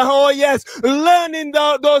spent. Oh, yes, learning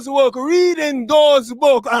those books, reading those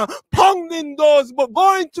books, pounding those books,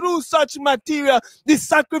 going through such material. The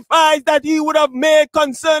sacrifice that he would have made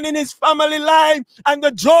concerning his family life and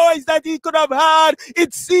the joys that he could have had.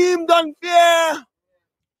 It seemed unfair.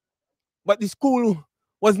 But the school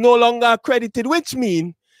was no longer accredited, which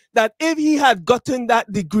means that if he had gotten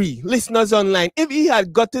that degree, listeners online, if he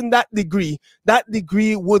had gotten that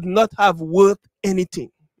degree would not have worth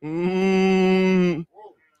anything. And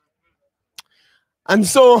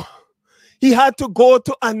so he had to go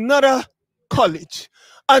to another college,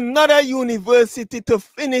 another university to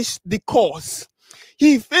finish the course.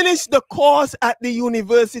 He finished the course at the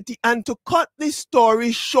university, and to cut this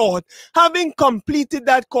story short, having completed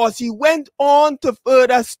that course, he went on to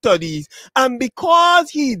further studies. And because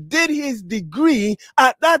he did his degree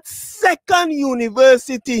at that second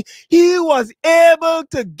university, he was able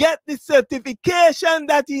to get the certification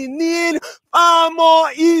that he needed far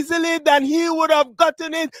more easily than he would have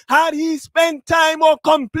gotten it had he spent time or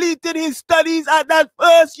completed his studies at that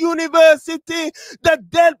first university. The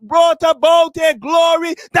death brought about a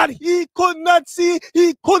glory that he could not see,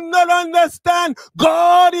 he could not understand.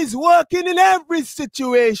 God is working in every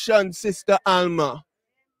situation, Sister Alma.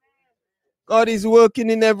 God is working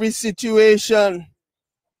in every situation.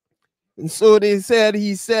 And so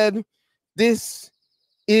he said, this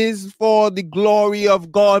is for the glory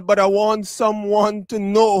of God, but I want someone to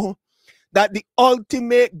know that the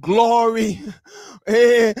ultimate glory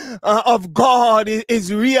of God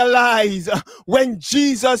is realized when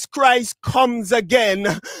Jesus Christ comes again,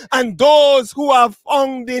 and those who are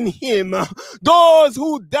found in him, those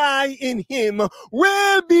who die in him,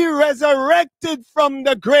 will be resurrected from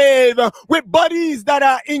the grave with bodies that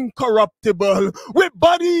are incorruptible, with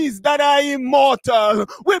bodies that are immortal,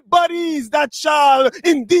 with bodies that shall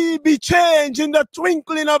indeed be changed in the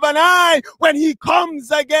twinkling of an eye when he comes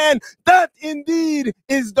again. That indeed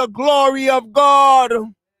is the glory of God.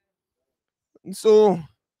 And so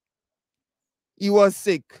he was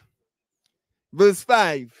sick. Verse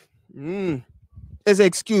 5. Just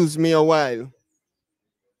excuse me a while.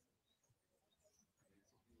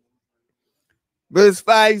 Verse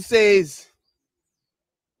 5 says,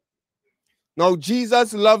 now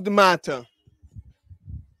Jesus loved Martha.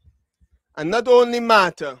 And not only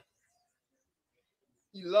Martha,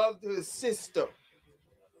 he loved his sister.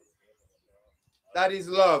 That is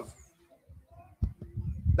love.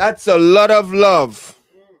 That's a lot of love.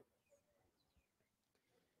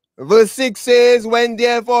 Verse 6 says, when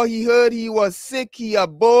therefore he heard he was sick, he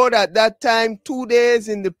abode at that time 2 days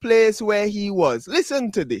in the place where he was.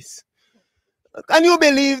 Listen to this. Can you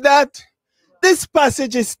believe that? This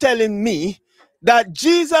passage is telling me that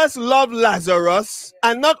Jesus loved Lazarus,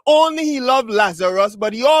 and not only he loved Lazarus,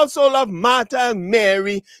 but he also loved Martha and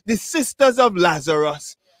Mary, the sisters of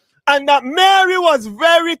Lazarus. And that Mary was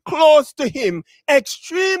very close to him,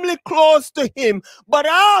 extremely close to him. But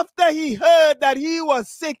after he heard that he was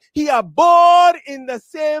sick, he abode in the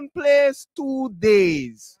same place 2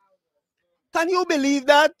 days. Can you believe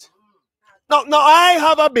that? Now I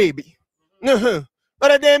have a baby.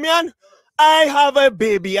 Brother Damien, I have a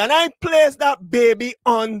baby, and I place that baby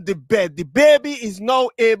on the bed. The baby is now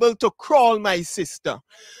able to crawl, my sister.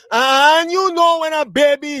 And you know, when a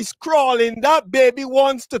baby is crawling, that baby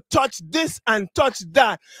wants to touch this and touch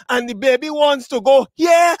that. And the baby wants to go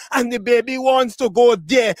here, and the baby wants to go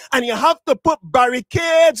there. And you have to put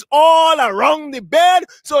barricades all around the bed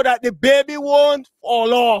so that the baby won't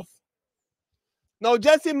fall off. Now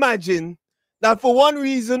just imagine that for one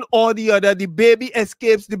reason or the other, the baby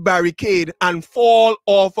escapes the barricade and fall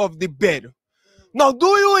off of the bed. Now, do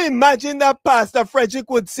you imagine that Pastor Frederick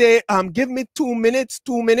would say, give me 2 minutes,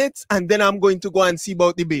 and then I'm going to go and see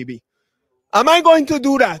about the baby? Am I going to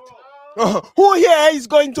do that? Who here is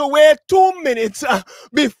going to wait 2 minutes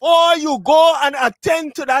before you go and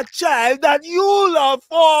attend to that child that you love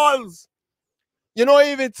falls? You know,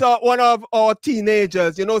 if it's one of our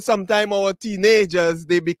teenagers, you know, sometimes our teenagers,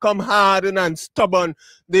 they become hardened and stubborn.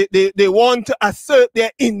 They want to assert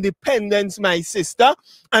their independence, my sister.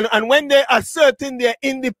 And when they're asserting their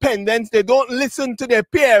independence, they don't listen to their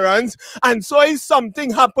parents. And so if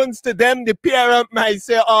something happens to them, the parent might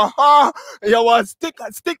say, you was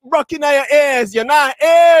stick rock in your ears. You're not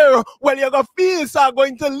here. Well, you're going to feel so I'm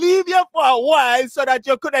going to leave you for a while so that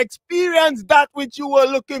you could experience that which you were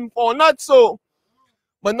looking for. Not so.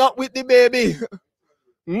 But not with the baby.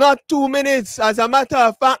 Not 2 minutes. As a matter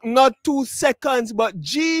of fact, not 2 seconds. But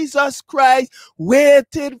Jesus Christ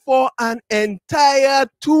waited for an entire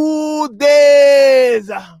 2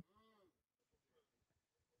 days.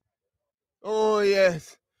 Oh,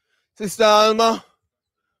 yes. Sister Alma,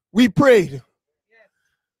 we prayed.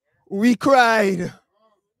 We cried.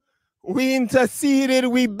 We interceded.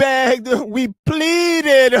 We begged. We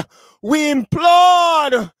pleaded. We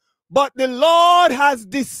implored. But the Lord has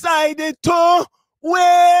decided to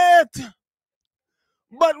wait.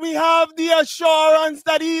 But we have the assurance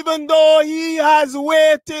that even though he has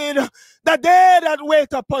waited, that they that wait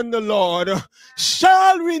upon the Lord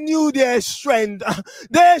shall renew their strength.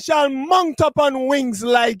 They shall mount up on wings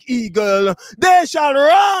like eagle. They shall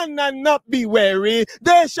run and not be weary.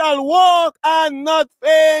 They shall walk and not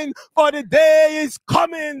faint. For the day is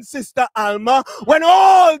coming, Sister Alma, when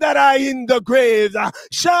all that are in the graves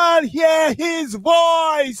shall hear his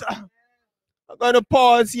voice. I'm going to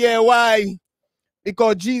pause here. Why?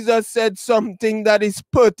 Because Jesus said something that is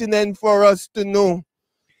pertinent for us to know.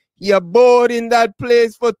 He abode in that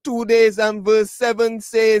place for 2 days, and verse 7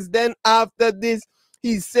 says, then after this,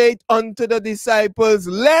 he said unto the disciples,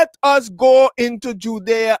 let us go into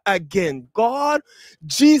Judea again. God,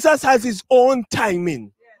 Jesus has his own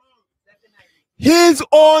timing. His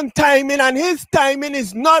own timing, and his timing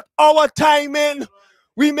is not our timing.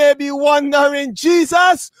 We may be wondering,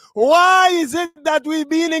 Jesus, why is it that we've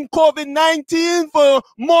been in COVID-19 for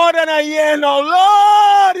more than a year now?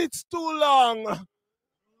 Lord, it's too long.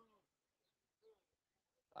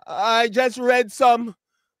 I just read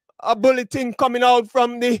a bulletin coming out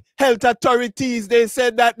from the health authorities. They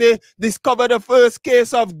said that they discovered the first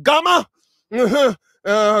case of Gamma.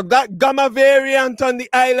 That Gamma variant on the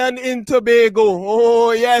island in Tobago.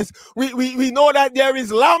 Oh, yes. We know that there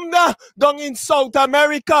is Lambda down in South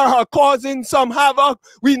America causing some havoc.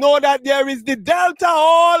 We know that there is the Delta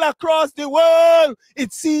all across the world.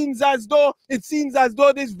 It seems as though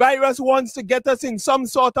this virus wants to get us in some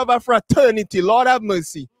sort of a fraternity. Lord have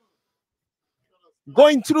mercy.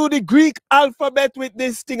 Going through the Greek alphabet with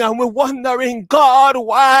this thing, and we're wondering, God,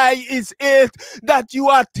 why is it that you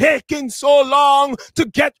are taking so long to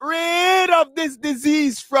get rid of this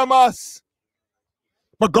disease from us?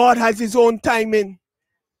 But God has his own timing.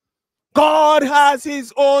 God has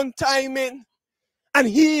his own timing. And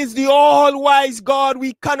he is the all-wise God.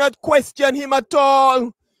 We cannot question him at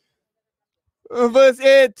all. Verse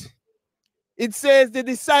 8, it says, the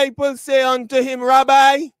disciples say unto him,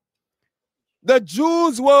 Rabbi, the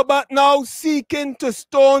Jews were but now seeking to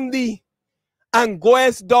stone thee, and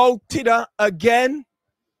goest thou thither again?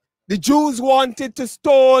 The Jews wanted to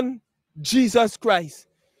stone Jesus Christ.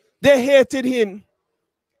 They hated him.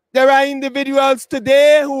 There are individuals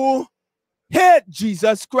today who hate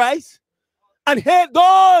Jesus Christ and hate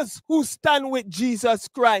those who stand with Jesus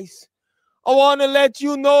Christ. I want to let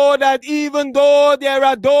you know that even though there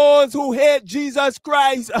are those who hate Jesus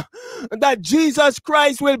Christ, that Jesus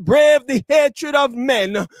Christ will brave the hatred of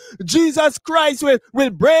men. Jesus Christ will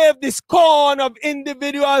brave the scorn of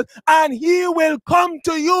individuals, and he will come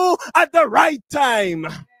to you at the right time.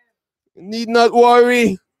 You need not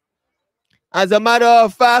worry. As a matter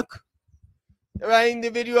of fact, there are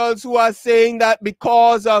individuals who are saying that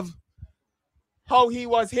because of how he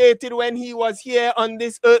was hated when he was here on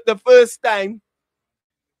this earth the first time,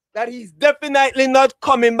 that he's definitely not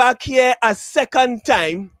coming back here a second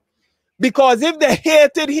time. Because if they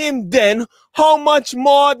hated him then, how much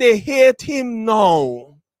more they hate him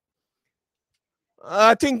now?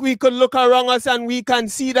 I think we could look around us and we can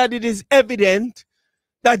see that it is evident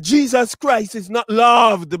that Jesus Christ is not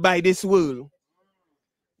loved by this world.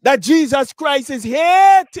 That Jesus Christ is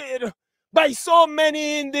hated by so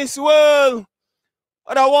many in this world.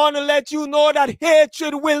 But I want to let you know that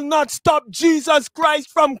hatred will not stop Jesus Christ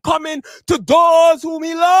from coming to those whom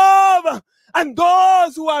he loves and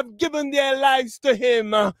those who have given their lives to him.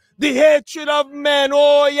 The hatred of men,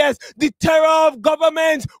 oh yes, the terror of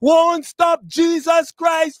governments won't stop Jesus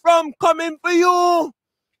Christ from coming for you.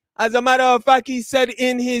 As a matter of fact, he said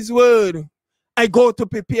in his word, I go to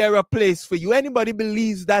prepare a place for you. Anybody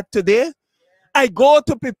believes that today? I go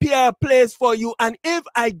to prepare a place for you, and if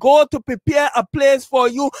I go to prepare a place for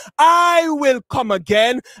you, I will come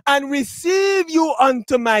again and receive you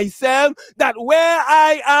unto myself, that where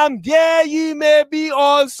I am, there ye may be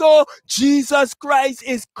also. Jesus Christ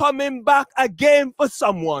is coming back again for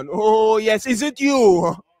someone. Oh yes, is it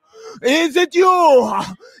you? Is it you?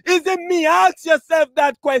 Is it me? Ask yourself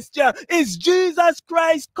that question. Is Jesus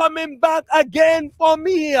Christ coming back again for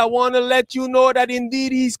me? I want to let you know that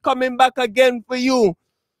indeed he's coming back again for you.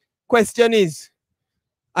 Question is,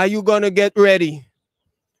 are you going to get ready?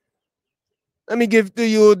 Let me give to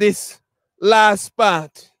you this last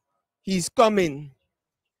part. He's coming.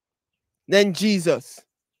 Then Jesus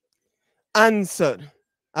answered,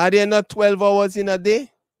 are there not 12 hours in a day?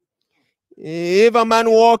 If a man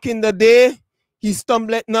walk in the day, he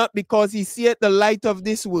stumbleth not, because he seeth the light of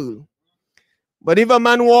this world. But if a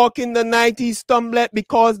man walk in the night, he stumbleth,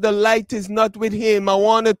 because the light is not with him. I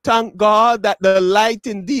want to thank God that the light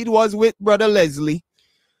indeed was with Brother Leslie.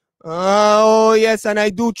 Oh yes, and I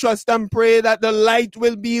do trust and pray that the light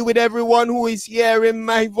will be with everyone who is hearing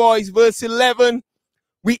my voice. Verse 11,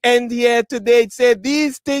 we end here today. It said,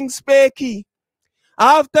 these things spake he.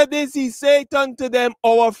 After this he said unto them,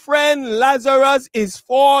 our friend Lazarus is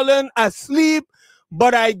fallen asleep,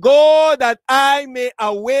 but I go that I may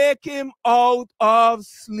awake him out of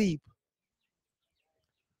sleep.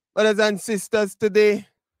 Brothers and sisters, today,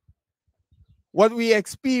 what we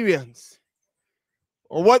experience,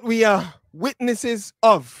 or what we are witnesses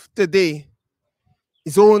of today,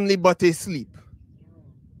 is only but a sleep.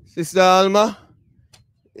 Sister Alma,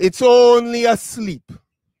 it's only a sleep.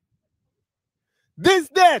 This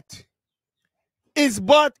death is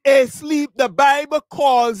but a sleep. The Bible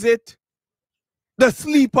calls it the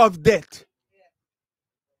sleep of death.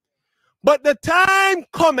 But the time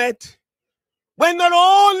cometh when not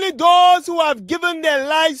only those who have given their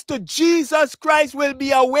lives to Jesus Christ will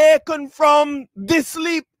be awakened from this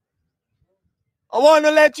sleep. I want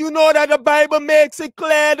to let you know that the Bible makes it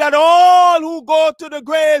clear that all who go to the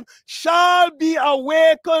grave shall be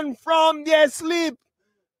awakened from their sleep.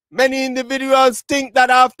 Many individuals think that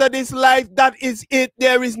after this life, that is it.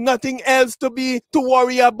 There is nothing else to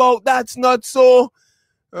worry about. That's not so.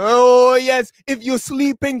 Oh, yes. If you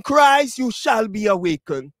sleep in Christ, you shall be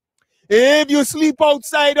awakened. If you sleep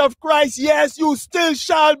outside of Christ, yes, you still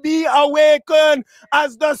shall be awakened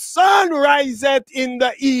as the sun riseth in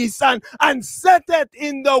the east and setteth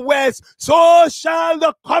in the west. So shall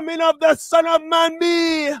the coming of the Son of Man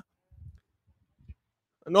be.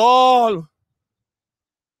 And all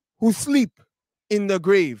who sleep in the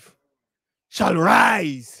grave shall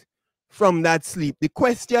rise from that sleep. The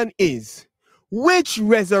question is, which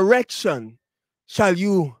resurrection shall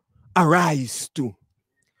you arise to?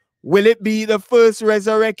 Will it be the first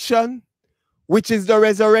resurrection, which is the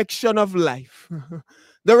resurrection of life,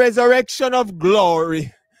 the resurrection of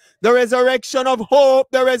glory, the resurrection of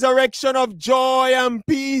hope, the resurrection of joy and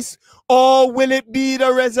peace? Or will it be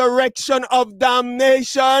the resurrection of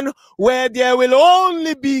damnation, where there will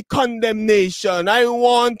only be condemnation? I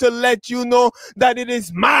want to let you know that it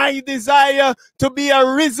is my desire to be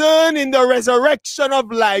arisen in the resurrection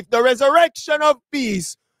of life, the resurrection of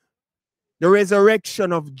peace, the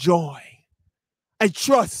resurrection of joy. I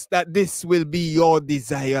trust that this will be your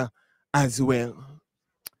desire as well.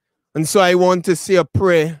 And so I want to say a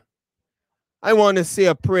prayer. I want to say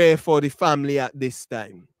a prayer for the family at this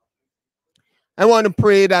time. I want to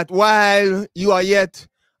pray that while you are yet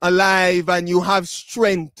alive and you have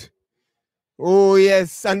strength, oh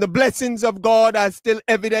yes, and the blessings of God are still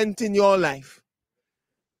evident in your life,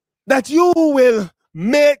 that you will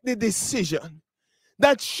make the decision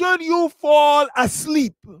that should you fall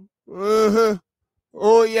asleep, oh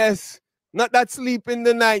yes, not that sleep in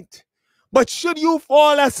the night, but should you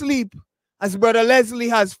fall asleep as Brother Leslie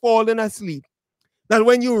has fallen asleep, that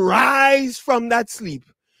when you rise from that sleep,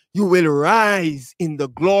 you will rise in the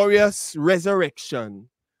glorious resurrection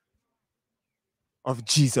of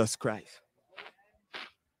Jesus Christ.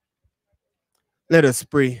 Let us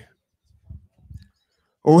pray.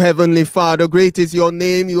 Oh, Heavenly Father, great is your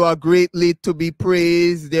name. You are greatly to be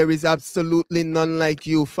praised. There is absolutely none like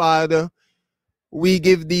you, Father. We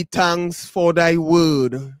give thee thanks for thy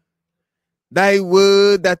word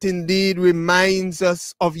that indeed reminds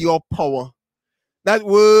us of your power. That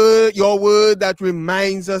word, your word that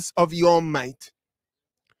reminds us of your might.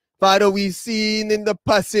 Father, we've seen in the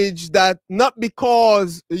passage that not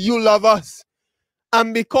because you love us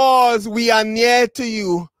and because we are near to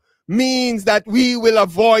you means that we will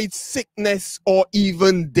avoid sickness or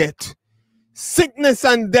even death. Sickness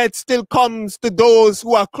and death still comes to those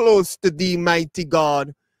who are close to thee, mighty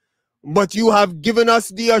God. But you have given us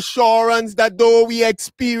the assurance that though we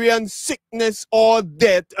experience sickness or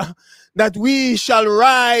death, that we shall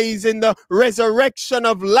rise in the resurrection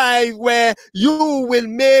of life, where you will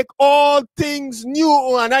make all things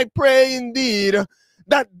new. And I pray indeed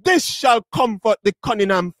that this shall comfort the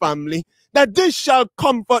Cunningham family, that this shall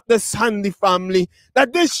comfort the Sandy family,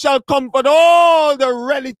 that this shall comfort all the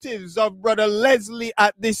relatives of Brother Leslie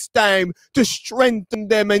at this time, to strengthen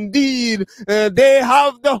them. Indeed, they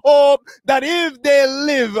have the hope that if they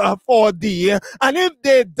live for thee, and if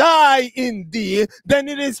they die in thee, then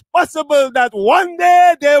it is possible that one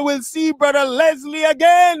day they will see Brother Leslie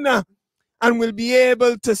again and will be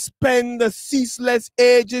able to spend the ceaseless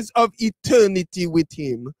ages of eternity with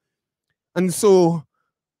him. And so,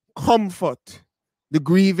 comfort the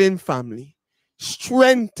grieving family.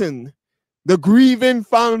 Strengthen the grieving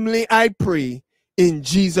family, I pray, in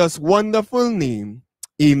Jesus' wonderful name.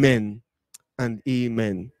 Amen and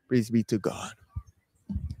amen. Praise be to God.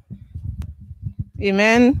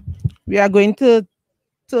 Amen. We are going to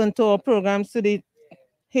turn to our programs to the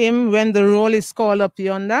hymn, When the Roll is Called Up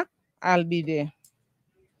Yonder. I'll be there.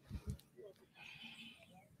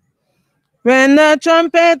 When the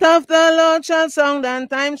trumpet of the Lord shall sound, and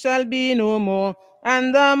time shall be no more,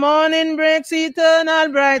 and the morning breaks eternal,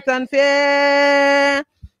 bright and fair.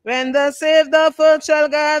 When the saved of earth shall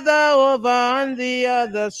gather over on the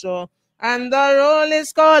other shore, and the roll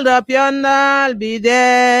is called up yonder, I'll be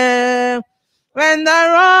there. When the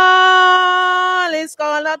roll is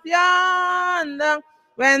called up yonder,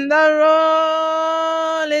 when the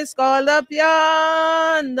roll is called up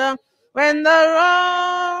yonder, when the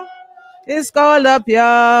roll is called up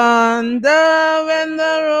yonder, when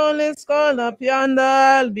the roll is called up yonder,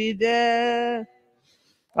 I'll be there.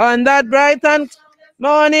 On that bright and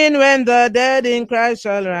morning when the dead in Christ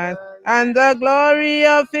shall rise, and the glory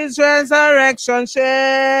of his resurrection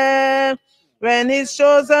share. When his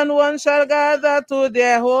chosen ones shall gather to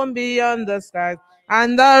their home beyond the skies,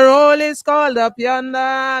 and the roll is called up yonder,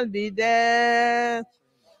 I'll be there.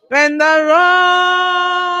 When the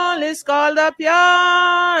roll is called up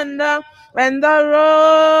yonder, when the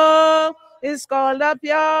roll is called up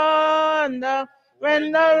yonder,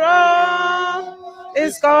 when the roll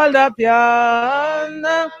is called up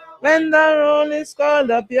yonder, when the roll is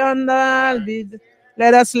called up yonder, I'll be there.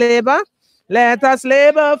 Let us labor. Let us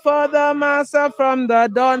labor for the master from the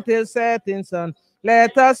dawn till setting sun.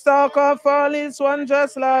 Let us talk of all his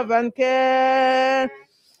wondrous love and care.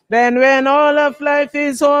 Then when all of life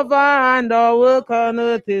is over and our work on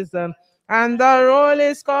earth is done, and the roll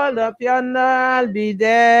is called up yonder, I'll be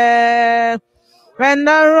there. When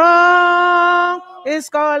the roll is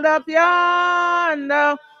called up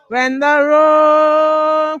yonder, when the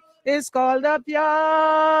roll is called up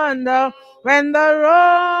yonder, when the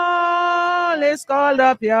roll is called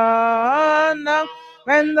up yonder,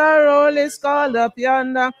 when the roll is called up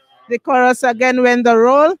yonder. The chorus again, when the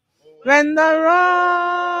roll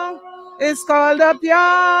is called up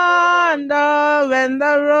yonder, when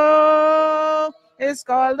the roll is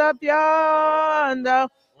called up yonder,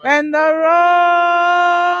 when the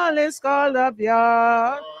roll is called up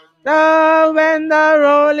yonder, when the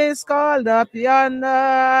roll is called up yonder,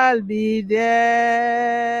 I'll be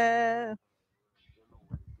there.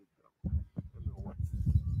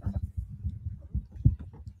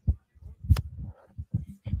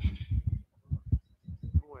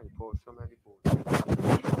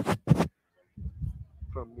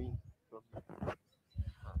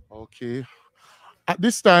 Okay. At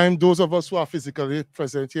this time, those of us who are physically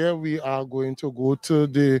present here, we are going to go to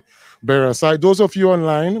the burial side. Those of you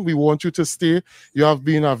online, we want you to stay. You have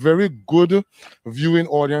been a very good viewing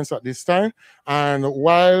audience at this time. And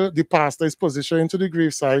while the pastor is positioned to the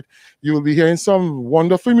graveside, you will be hearing some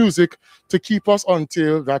wonderful music to keep us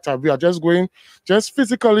until that time. We are just going, just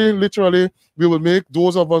physically, literally, we will make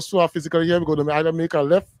those of us who are physically here, we're going to either make a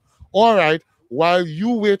left or right while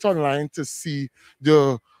you wait online to see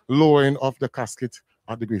the lowering of the casket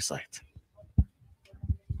at the gravesite.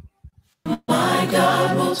 My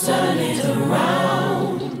God will turn it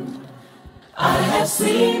around. I have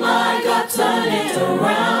seen my God turn it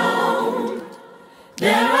around.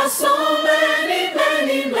 There are so many,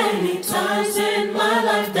 many, many times in my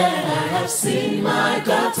life that I have seen my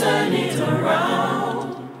God turn it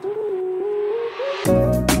around.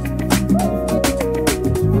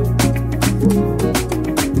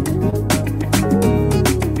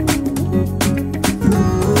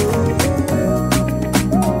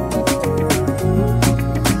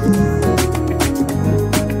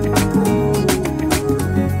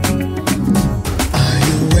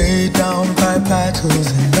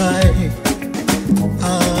 Battles in life.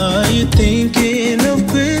 Are you thinking of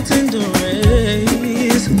quitting the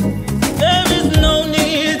race? There is no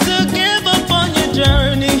need to give up on your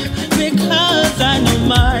journey, because I know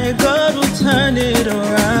my God will turn it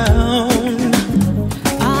around.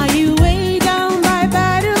 Are you weighed down by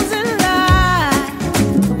battles in life?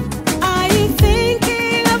 Are you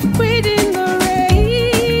thinking of quitting the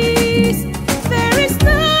race? There is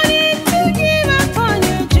no need to give up on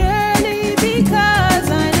your journey, because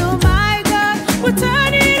I know my God will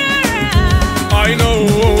turn it around. I know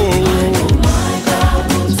my God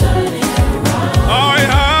will turn it around. I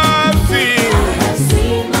have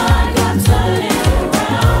seen my God turn it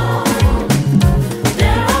around.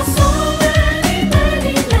 There are so many,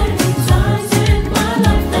 many, many times in my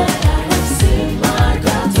life that I have seen my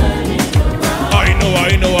God turn it around.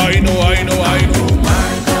 I know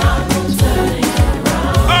my God will turn it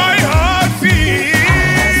around. I have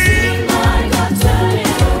seen my God turn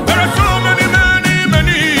it around. There are so many, many,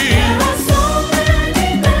 many. There are so many,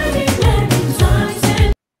 many, many times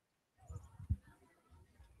in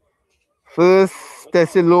First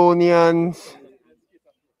Thessalonians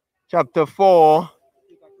chapter 4,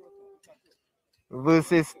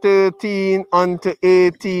 verses 13 unto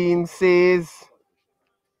 18 says,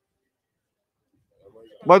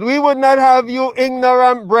 "But we would not have you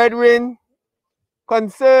ignorant, brethren,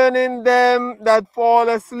 concerning them that fall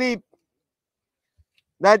asleep,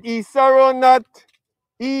 that ye sorrow not,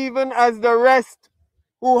 even as the rest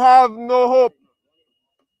who have no hope.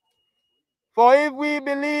 For if we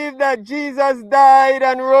believe that Jesus died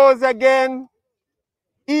and rose again,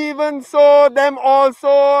 even so them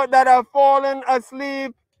also that have fallen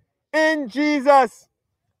asleep in Jesus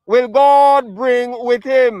will God bring with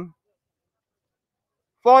him.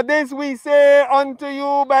 For this we say unto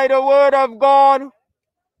you by the word of God,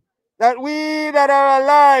 that we that are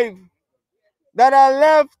alive, that are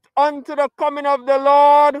left unto the coming of the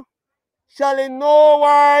Lord, shall in no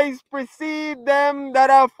wise precede them that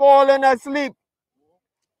are fallen asleep.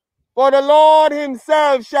 For the Lord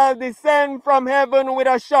himself shall descend from heaven with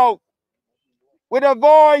a shout, with the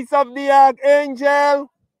voice of the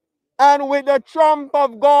archangel, and with the trump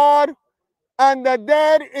of God, and the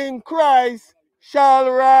dead in Christ shall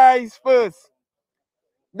rise first.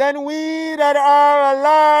 Then we that are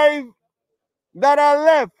alive, that are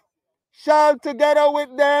left, shall together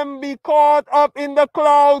with them be caught up in the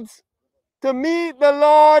clouds to meet the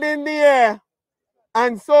Lord in the air,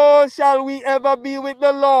 and so shall we ever be with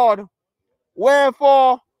the Lord.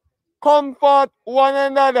 Wherefore, comfort one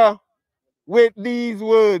another with these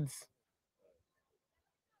words.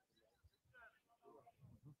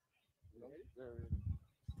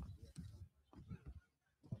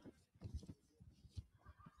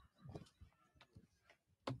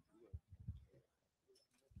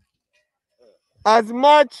 As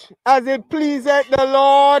much as it pleaseth the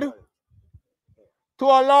Lord to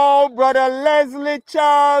allow Brother Leslie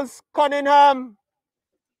Charles Cunningham,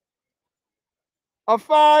 a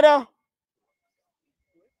father,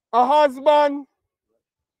 a husband,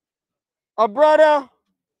 a brother,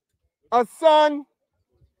 a son,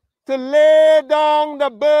 to lay down the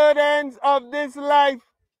burdens of this life,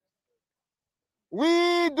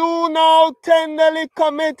 we do now tenderly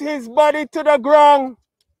commit his body to the ground,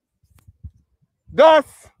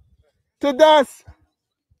 dust to dust,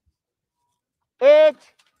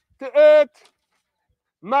 earth to earth,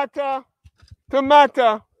 matter to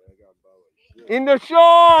matter, in the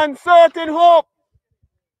sure and certain hope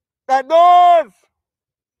that those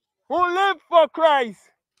who live for Christ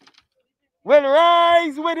will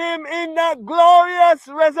rise with him in that glorious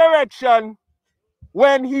resurrection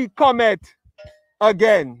when he cometh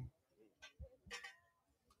again.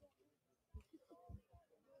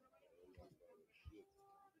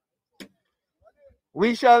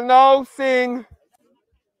 We shall now sing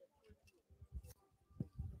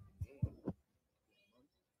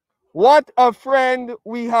What a Friend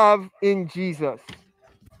We Have in Jesus.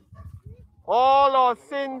 All our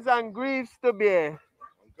sins and griefs to bear.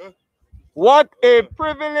 What a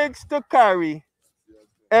privilege to carry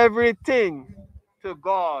everything to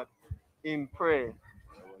God in prayer.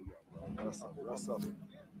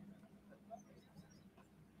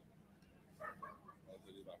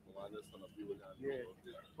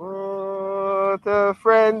 What a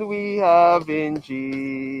friend we have in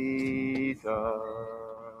Jesus.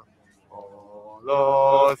 All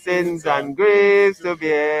our sins and griefs to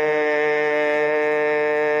bear.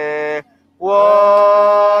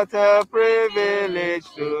 What a privilege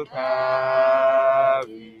to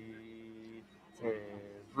carry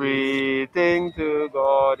everything to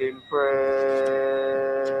God in prayer.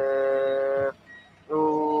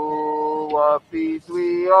 Oh, what peace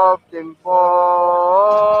we often forfeit.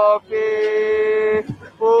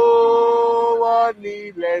 Oh, what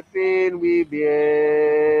needless pain we bear.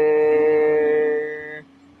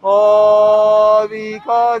 All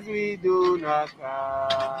because we do not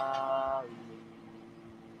carry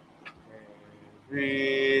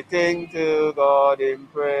everything to God in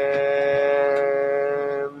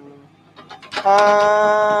prayer.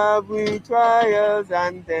 Have we trials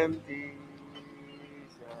and temptations?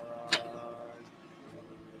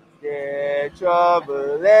 There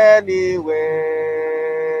trouble anywhere?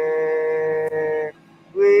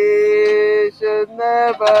 We should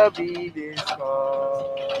never be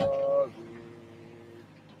discouraged.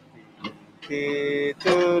 Take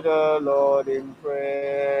to the Lord in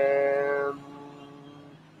prayer.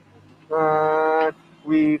 And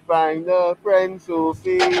we find a friend so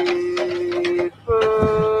faithful.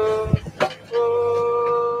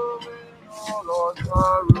 Oh, when all our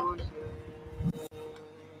sorrows share.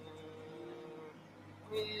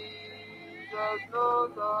 Jesus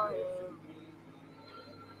knows our every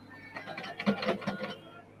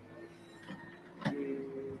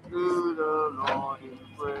to the Lord in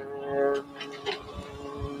prayer.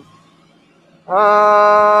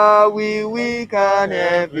 Ah, we weak and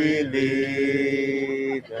heavy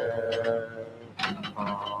laden,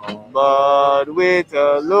 but with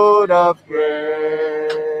a load of care.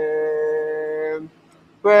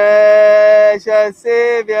 Precious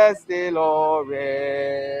Savior, still our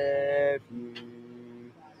refuge.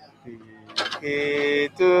 Take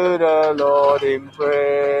it to the Lord in prayer.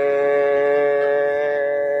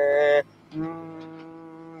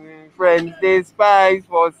 Friends despise,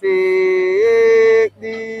 forsake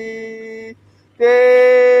thee.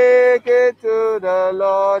 Take it to the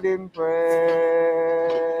Lord in prayer.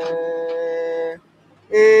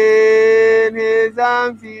 In his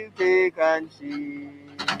arms he'll take and shield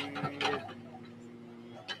thee.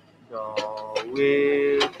 Thou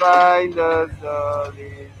wilt find the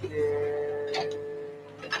solace there.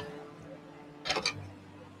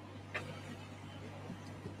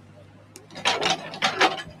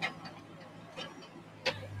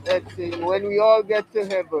 Let's sing, when we all get to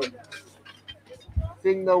heaven,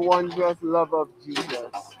 sing the wondrous love of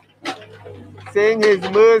Jesus. Sing his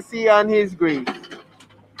mercy and his grace.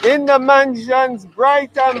 In the mansions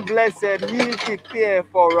bright and blessed, he'll prepare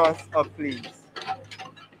for us a place.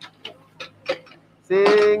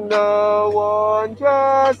 Sing the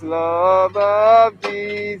wondrous love of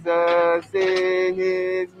Jesus. Sing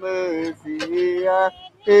his mercy and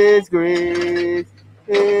his grace.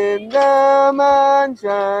 In the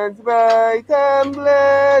mansions bright and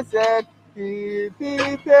blessed, he'll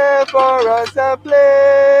prepare for us a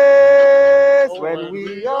place. When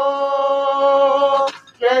we all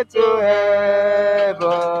get to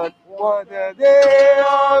heaven, what a day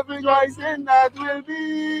of rejoicing that will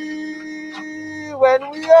be.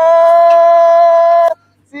 When we all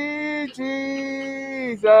see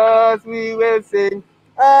Jesus, we will sing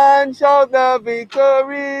and shout the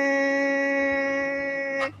victory.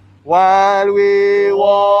 While we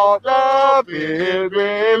walk the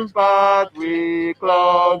pilgrim's pathway,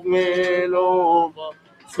 clouds will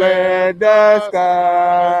overspread the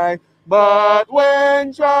sky. But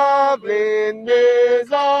when traveling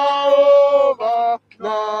days are over,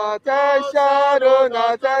 not a shadow,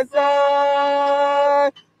 not a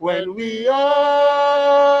sign. When we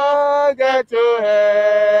all get to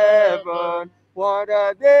heaven, what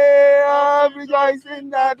a day of rejoicing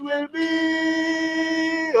that will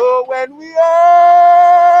be. Oh, when we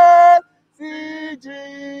all see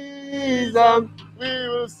Jesus, we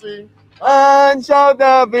will sing and shout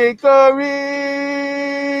the victory.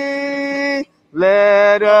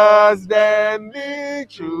 Let us then be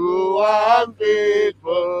true and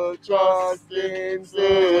faithful, trusting,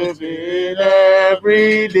 serving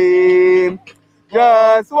every day.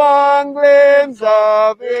 Just one glimpse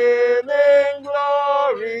of him in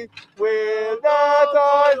glory will the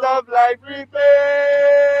toils of life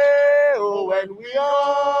repay. Oh, when we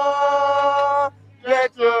all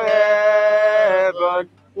get to heaven,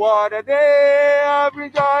 what a day of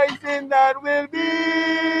rejoicing that will be.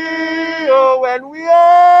 Oh, when we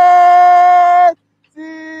all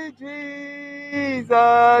see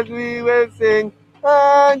Jesus, we will sing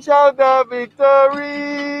and shout the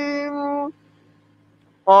victory.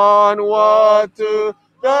 Onward to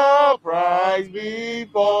the prize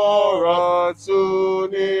before us,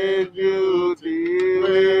 soon in beauty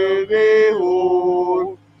we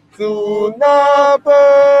behold. Soon the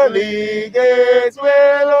pearly gates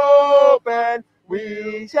will open,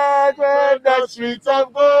 we shall tread the streets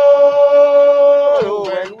of gold. Oh,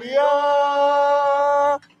 when we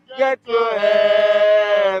all get to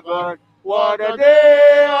heaven, what a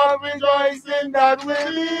day of rejoicing that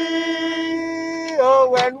will be. Oh,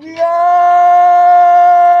 when we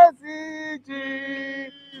all see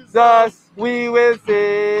Jesus, we will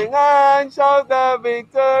sing and shout the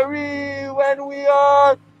victory.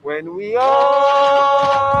 When we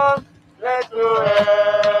all get to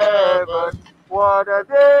heaven, what a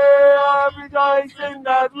day of rejoicing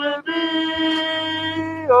that will be.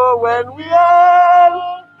 Oh, when we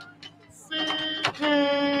all see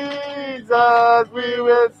Jesus, we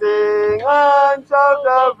will sing and shout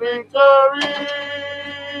the victory.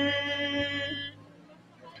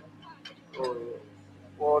 Oh, yes.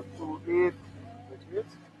 4, 2, 8.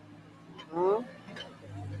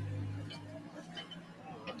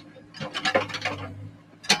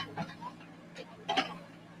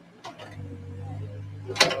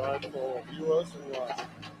 For viewers who are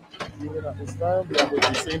viewing at this time, we are going to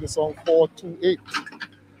be singing the song 428.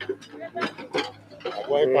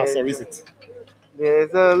 Go ahead, Pastor, is it?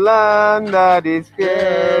 There's a land that is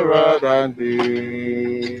fairer than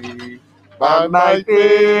day. By my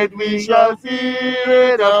faith we shall see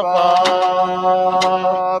it afar.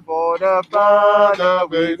 For the Father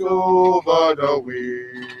waits over the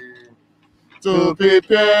way to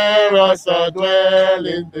prepare us a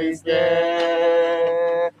dwelling place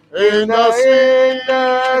there. In the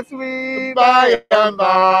sweet by and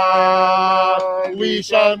by, we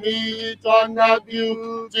shall meet on that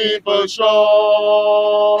beautiful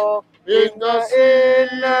shore. In the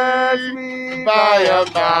sweet by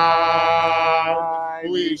and by,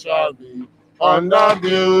 we shall meet on that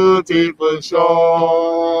beautiful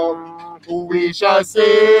shore. We shall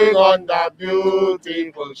sing on that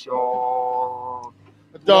beautiful shore.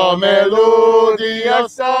 the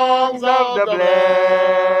melodious songs of the blessed,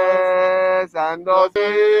 and the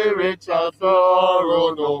spirit shall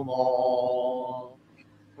sorrow no more.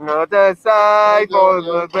 Not a sigh for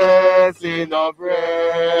the blessing of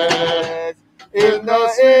rest, in the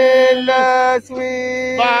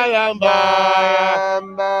sweet by and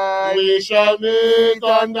by, we shall meet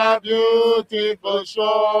on that beautiful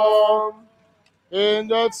shore. In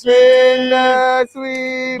the sweet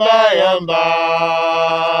by and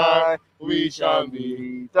by, we shall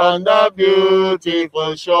meet on the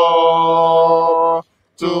beautiful shore.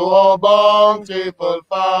 To our bountiful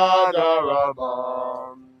Father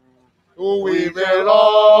above, we will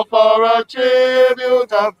offer a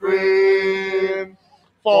tribute of praise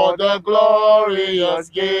for the glorious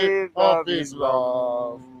gift of His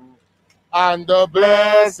love, and the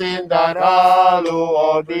blessing that hallow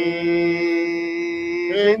our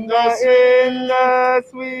day. In the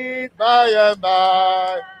sweet by and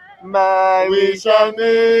by, we shall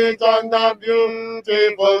meet on the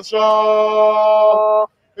beautiful shore.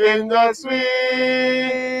 In the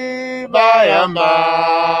sweet by and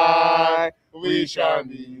by, we shall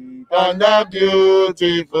meet on the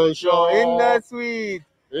beautiful shore. In the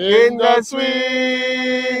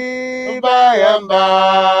sweet by and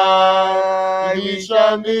by, we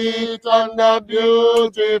shall meet on the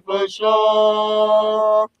beautiful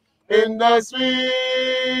shore. In the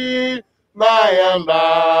sweet by and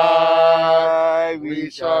by, we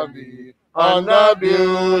shall meet on the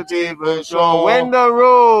beautiful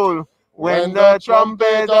shore. When the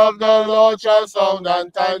trumpet of the Lord shall sound,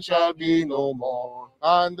 and time shall be no more,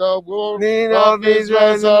 and the glory of His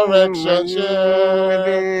resurrection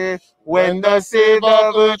share. When the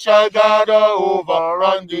Savior shall gather over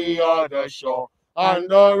on the other shore, and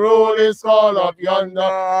the roll is called up yonder,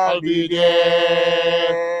 I'll be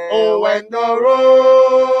there. Oh, when the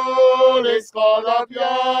roll is called up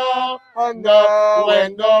yonder,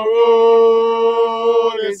 when the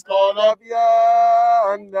roll is called up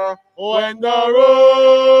yonder, when the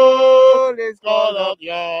roll is called up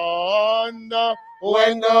yonder,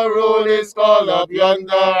 when the roll is called up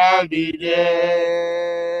yonder, I'll be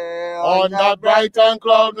there. On that bright and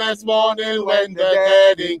cloudless morning, when the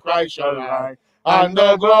dead in Christ shall rise, and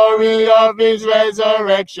the glory of His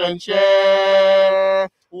resurrection share.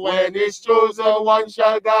 When His chosen ones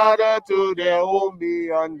shall gather to their home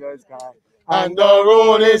beyond the sky, and the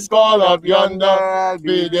roll is called up yonder, I'll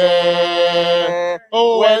be there.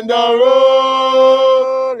 Oh, when the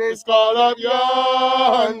roll is called up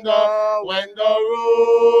yonder, when the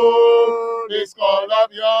roll is called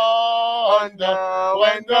up yonder,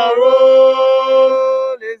 when the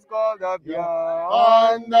roll is called up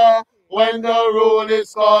yonder, when the roll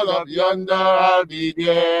is called up yonder, I'll be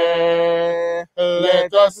there.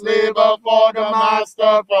 Let us labor for the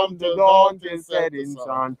Master from the dawn till setting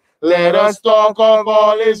sun. Let us talk of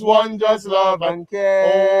all His wondrous love and care. Oh,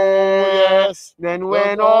 yes. Then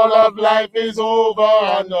when all of life is over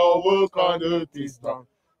and our work on earth is done,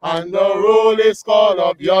 and the roll is called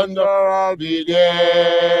up yonder, I'll be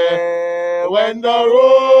there. When the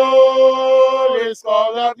roll is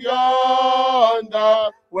called up yonder,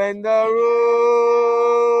 when the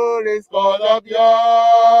roll is called up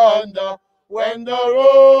yonder, when the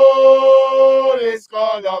roll is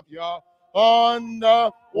called up yonder,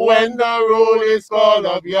 when the roll is called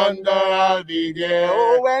up yonder, I'll be there.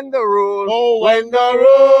 Oh, when the roll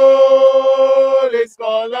is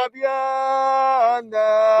called up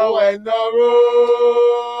yonder, when the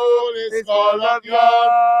roll is called up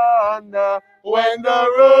yonder, when the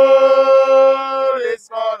roll is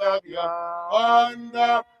called up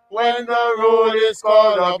yonder, when the roll is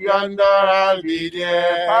called up yonder, I'll be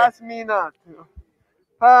there. Pass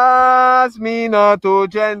me not, O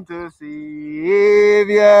gentle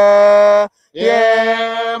Savior.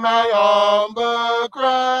 Hear my humble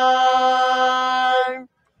cry,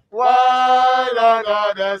 while on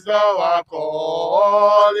others thou art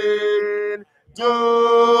calling.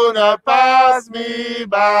 Do not pass me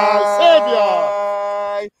by.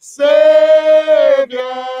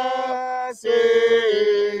 Savior,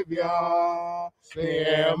 Savior,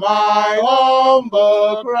 hear my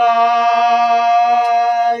humble cry,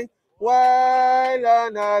 while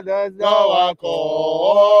on others thou art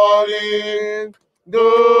calling.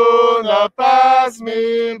 Do not pass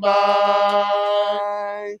me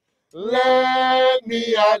by. Let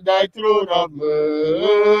me at thy throne of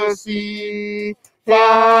mercy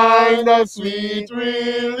find a sweet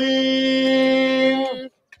relief.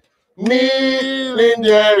 Kneeling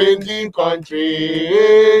there in deep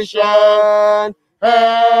contrition, help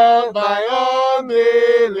my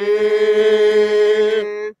unbelief.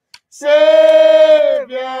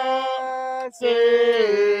 Savior,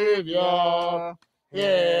 Savior,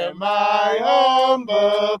 hear my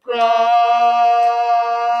humble cry.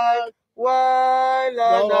 While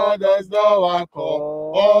Thou others thou art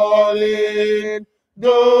calling,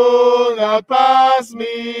 do not pass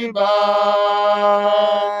me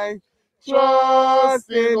by.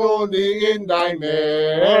 Trusting only in thy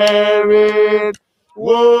merit,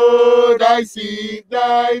 would I seek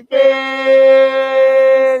thy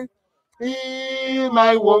face. Heal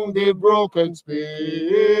my wounded, broken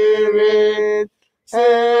spirit.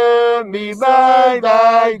 Help me by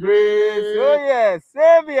thy grace. oh yes,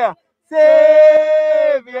 Savior,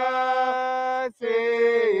 Savior,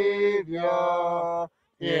 Savior,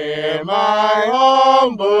 Hear my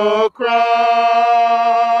humble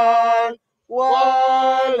cry.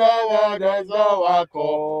 While others thou art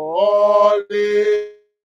calling.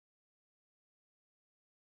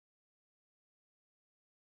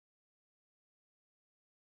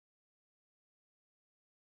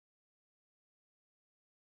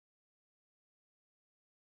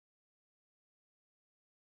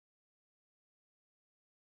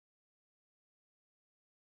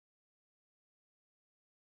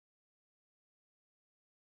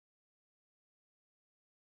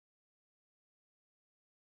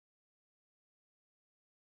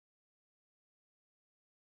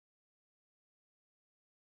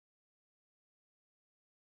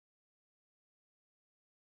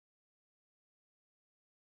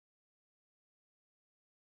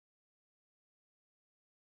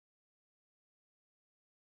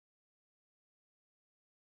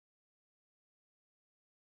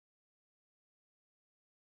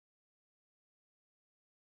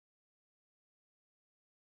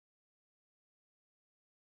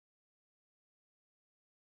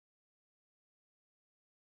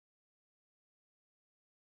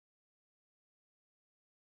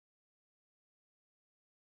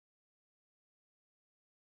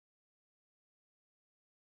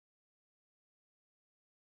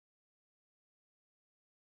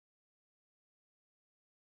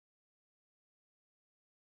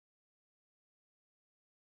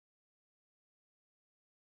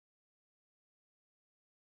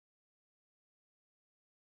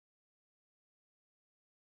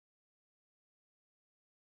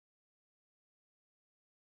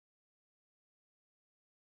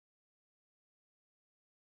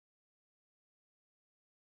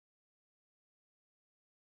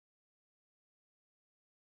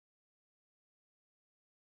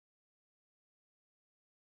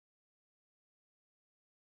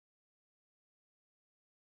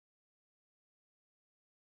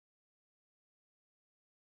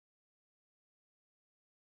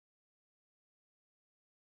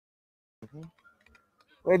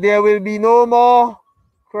 where there will be no more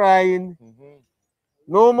crying,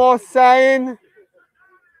 no more sighing,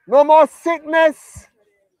 no more sickness,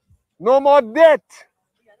 no more death,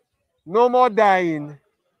 no more dying,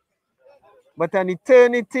 but an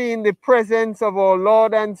eternity in the presence of our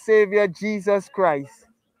Lord and Savior Jesus Christ,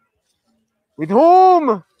 with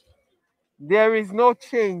whom there is no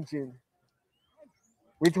changing,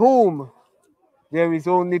 with whom there is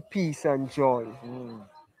only peace and joy.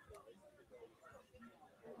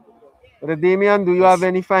 Brother Damien, do you have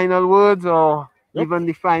any final words or even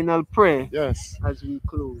the final prayer Yes. as we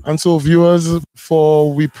close? And so, viewers,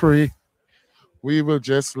 before we pray, we will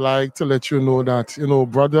just like to let you know that,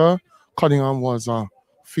 Brother Cunningham was a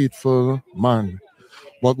faithful man.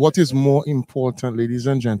 But what is more important, ladies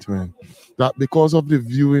and gentlemen, that because of the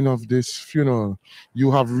viewing of this funeral,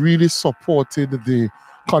 you have really supported the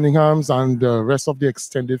Cunninghams and the rest of the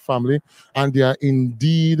extended family, and they are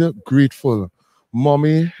indeed grateful.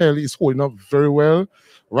 Mommy Hell is holding up very well.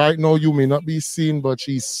 Right now, you may not be seen, but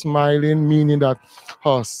she's smiling, meaning that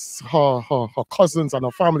her cousins and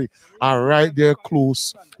her family are right there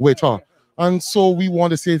close with her. And so we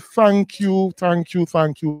want to say thank you, thank you,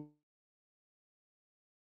 thank you.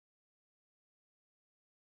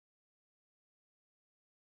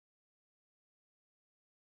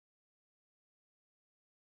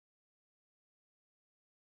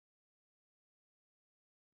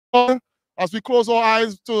 As we close our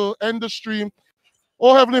eyes to end the stream,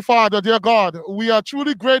 oh Heavenly Father, dear God, we are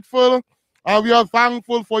truly grateful and we are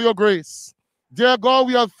thankful for your grace. Dear God,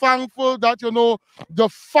 we are thankful that, the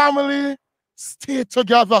family stayed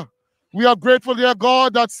together. We are grateful, dear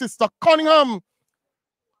God, that Sister Cunningham,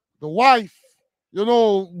 the wife,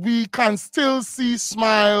 we can still see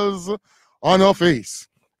smiles on her face.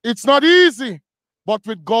 It's not easy, but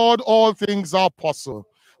with God, all things are possible.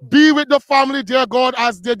 Be with the family, dear God,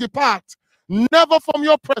 as they depart, never from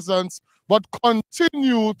your presence, but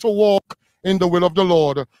continue to walk in the will of the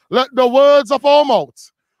Lord. Let the words of our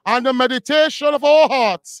mouth and the meditation of our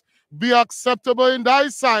hearts be acceptable in thy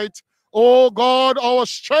sight, O God, our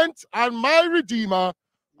strength and my Redeemer.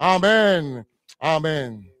 Amen.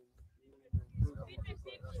 Amen.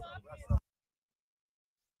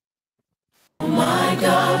 My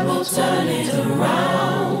God will turn it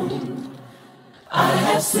around. I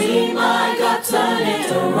have seen my God turn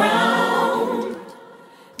it around.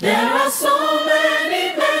 There are so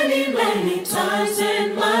many, many, many times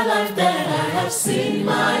in my life that I have seen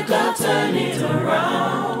my God turn it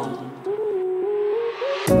around.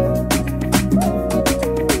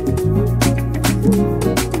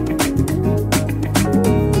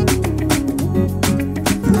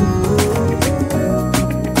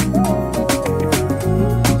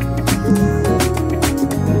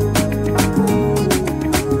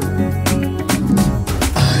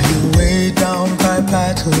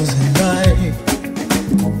 Battles in life.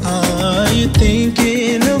 Are you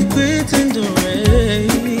thinking of quitting the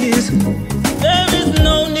race? There is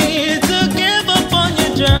no need to give up on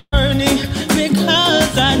your journey,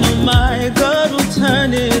 because I know my God will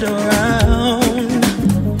turn it around.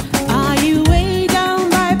 Are you weighed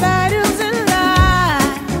down by battles in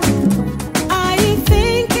life? Are you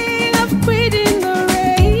thinking of quitting the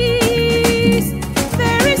race?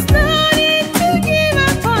 There is no need to give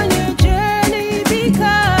up on your journey,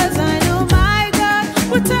 because I know my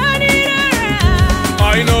God will turn it around.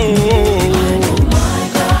 I know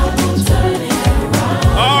my God will turn it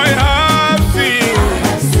around. I have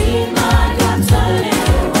seen my God turn it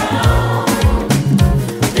around.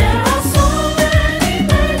 There are so many,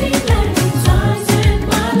 many, many times in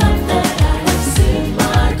my life that I have seen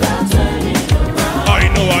my God turn it around.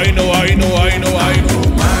 I know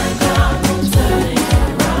My God will turn it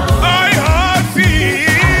around. I have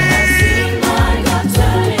seen My God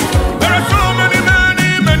turn it around. there are so many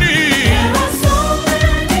There are so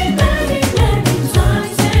many, many, many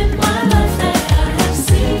times in my life that I have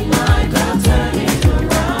seen my God turn it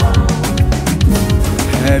around.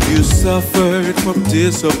 Have you suffered from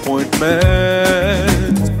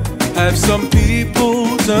disappointment? Have some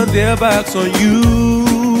people turned their backs on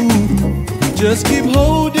you? Just keep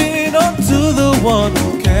holding on to the one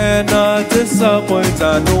who cannot disappoint.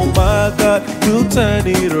 I know my God will turn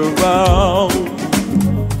it around.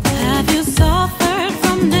 Have you suffered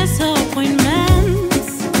from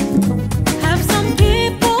disappointments? Have some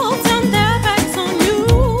people turned their backs on you?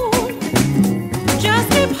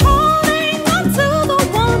 Just keep holding on to the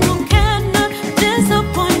one who cannot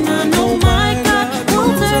disappoint. I know my God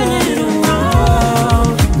will turn it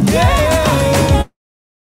around. Yeah.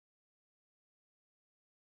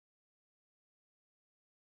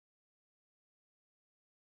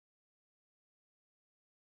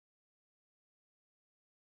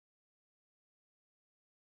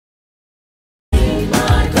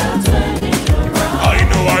 My God turn it around.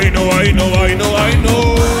 I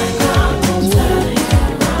know My God will turn it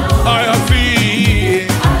around. I have seen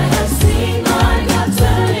I have seen my God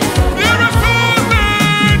turn it around. there are so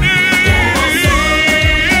many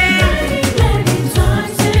Many, many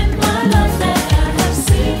times in my life that I have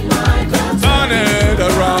seen my God turn it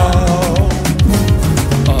around.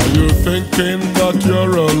 Are you thinking that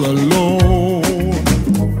you're all alone?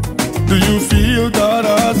 Do you feel God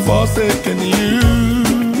has forsaken you?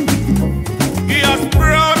 He has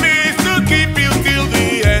promised to keep you till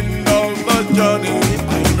the end of the journey.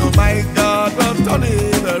 I know my God will turn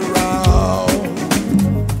it around.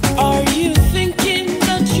 Are you thinking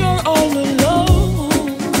that you're all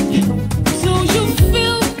alone? Do you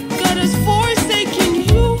feel God has forsaken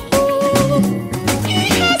you? He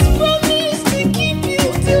has promised to keep you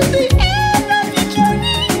till the end of your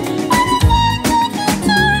journey. I know my God will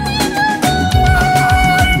turn it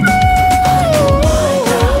around.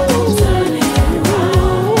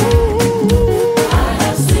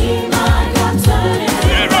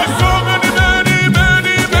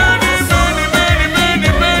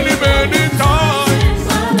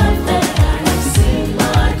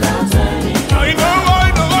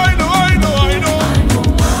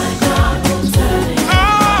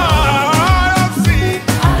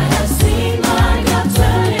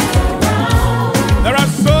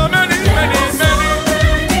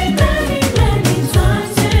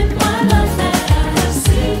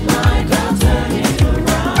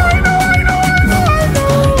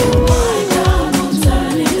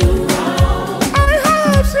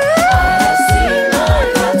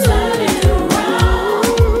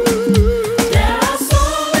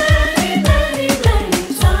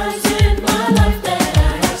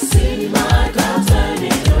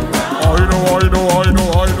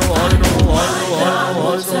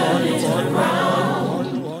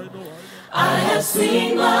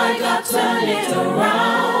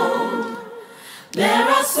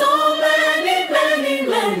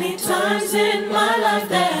 times in my life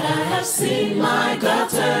that I have seen my God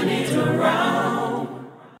turn it around.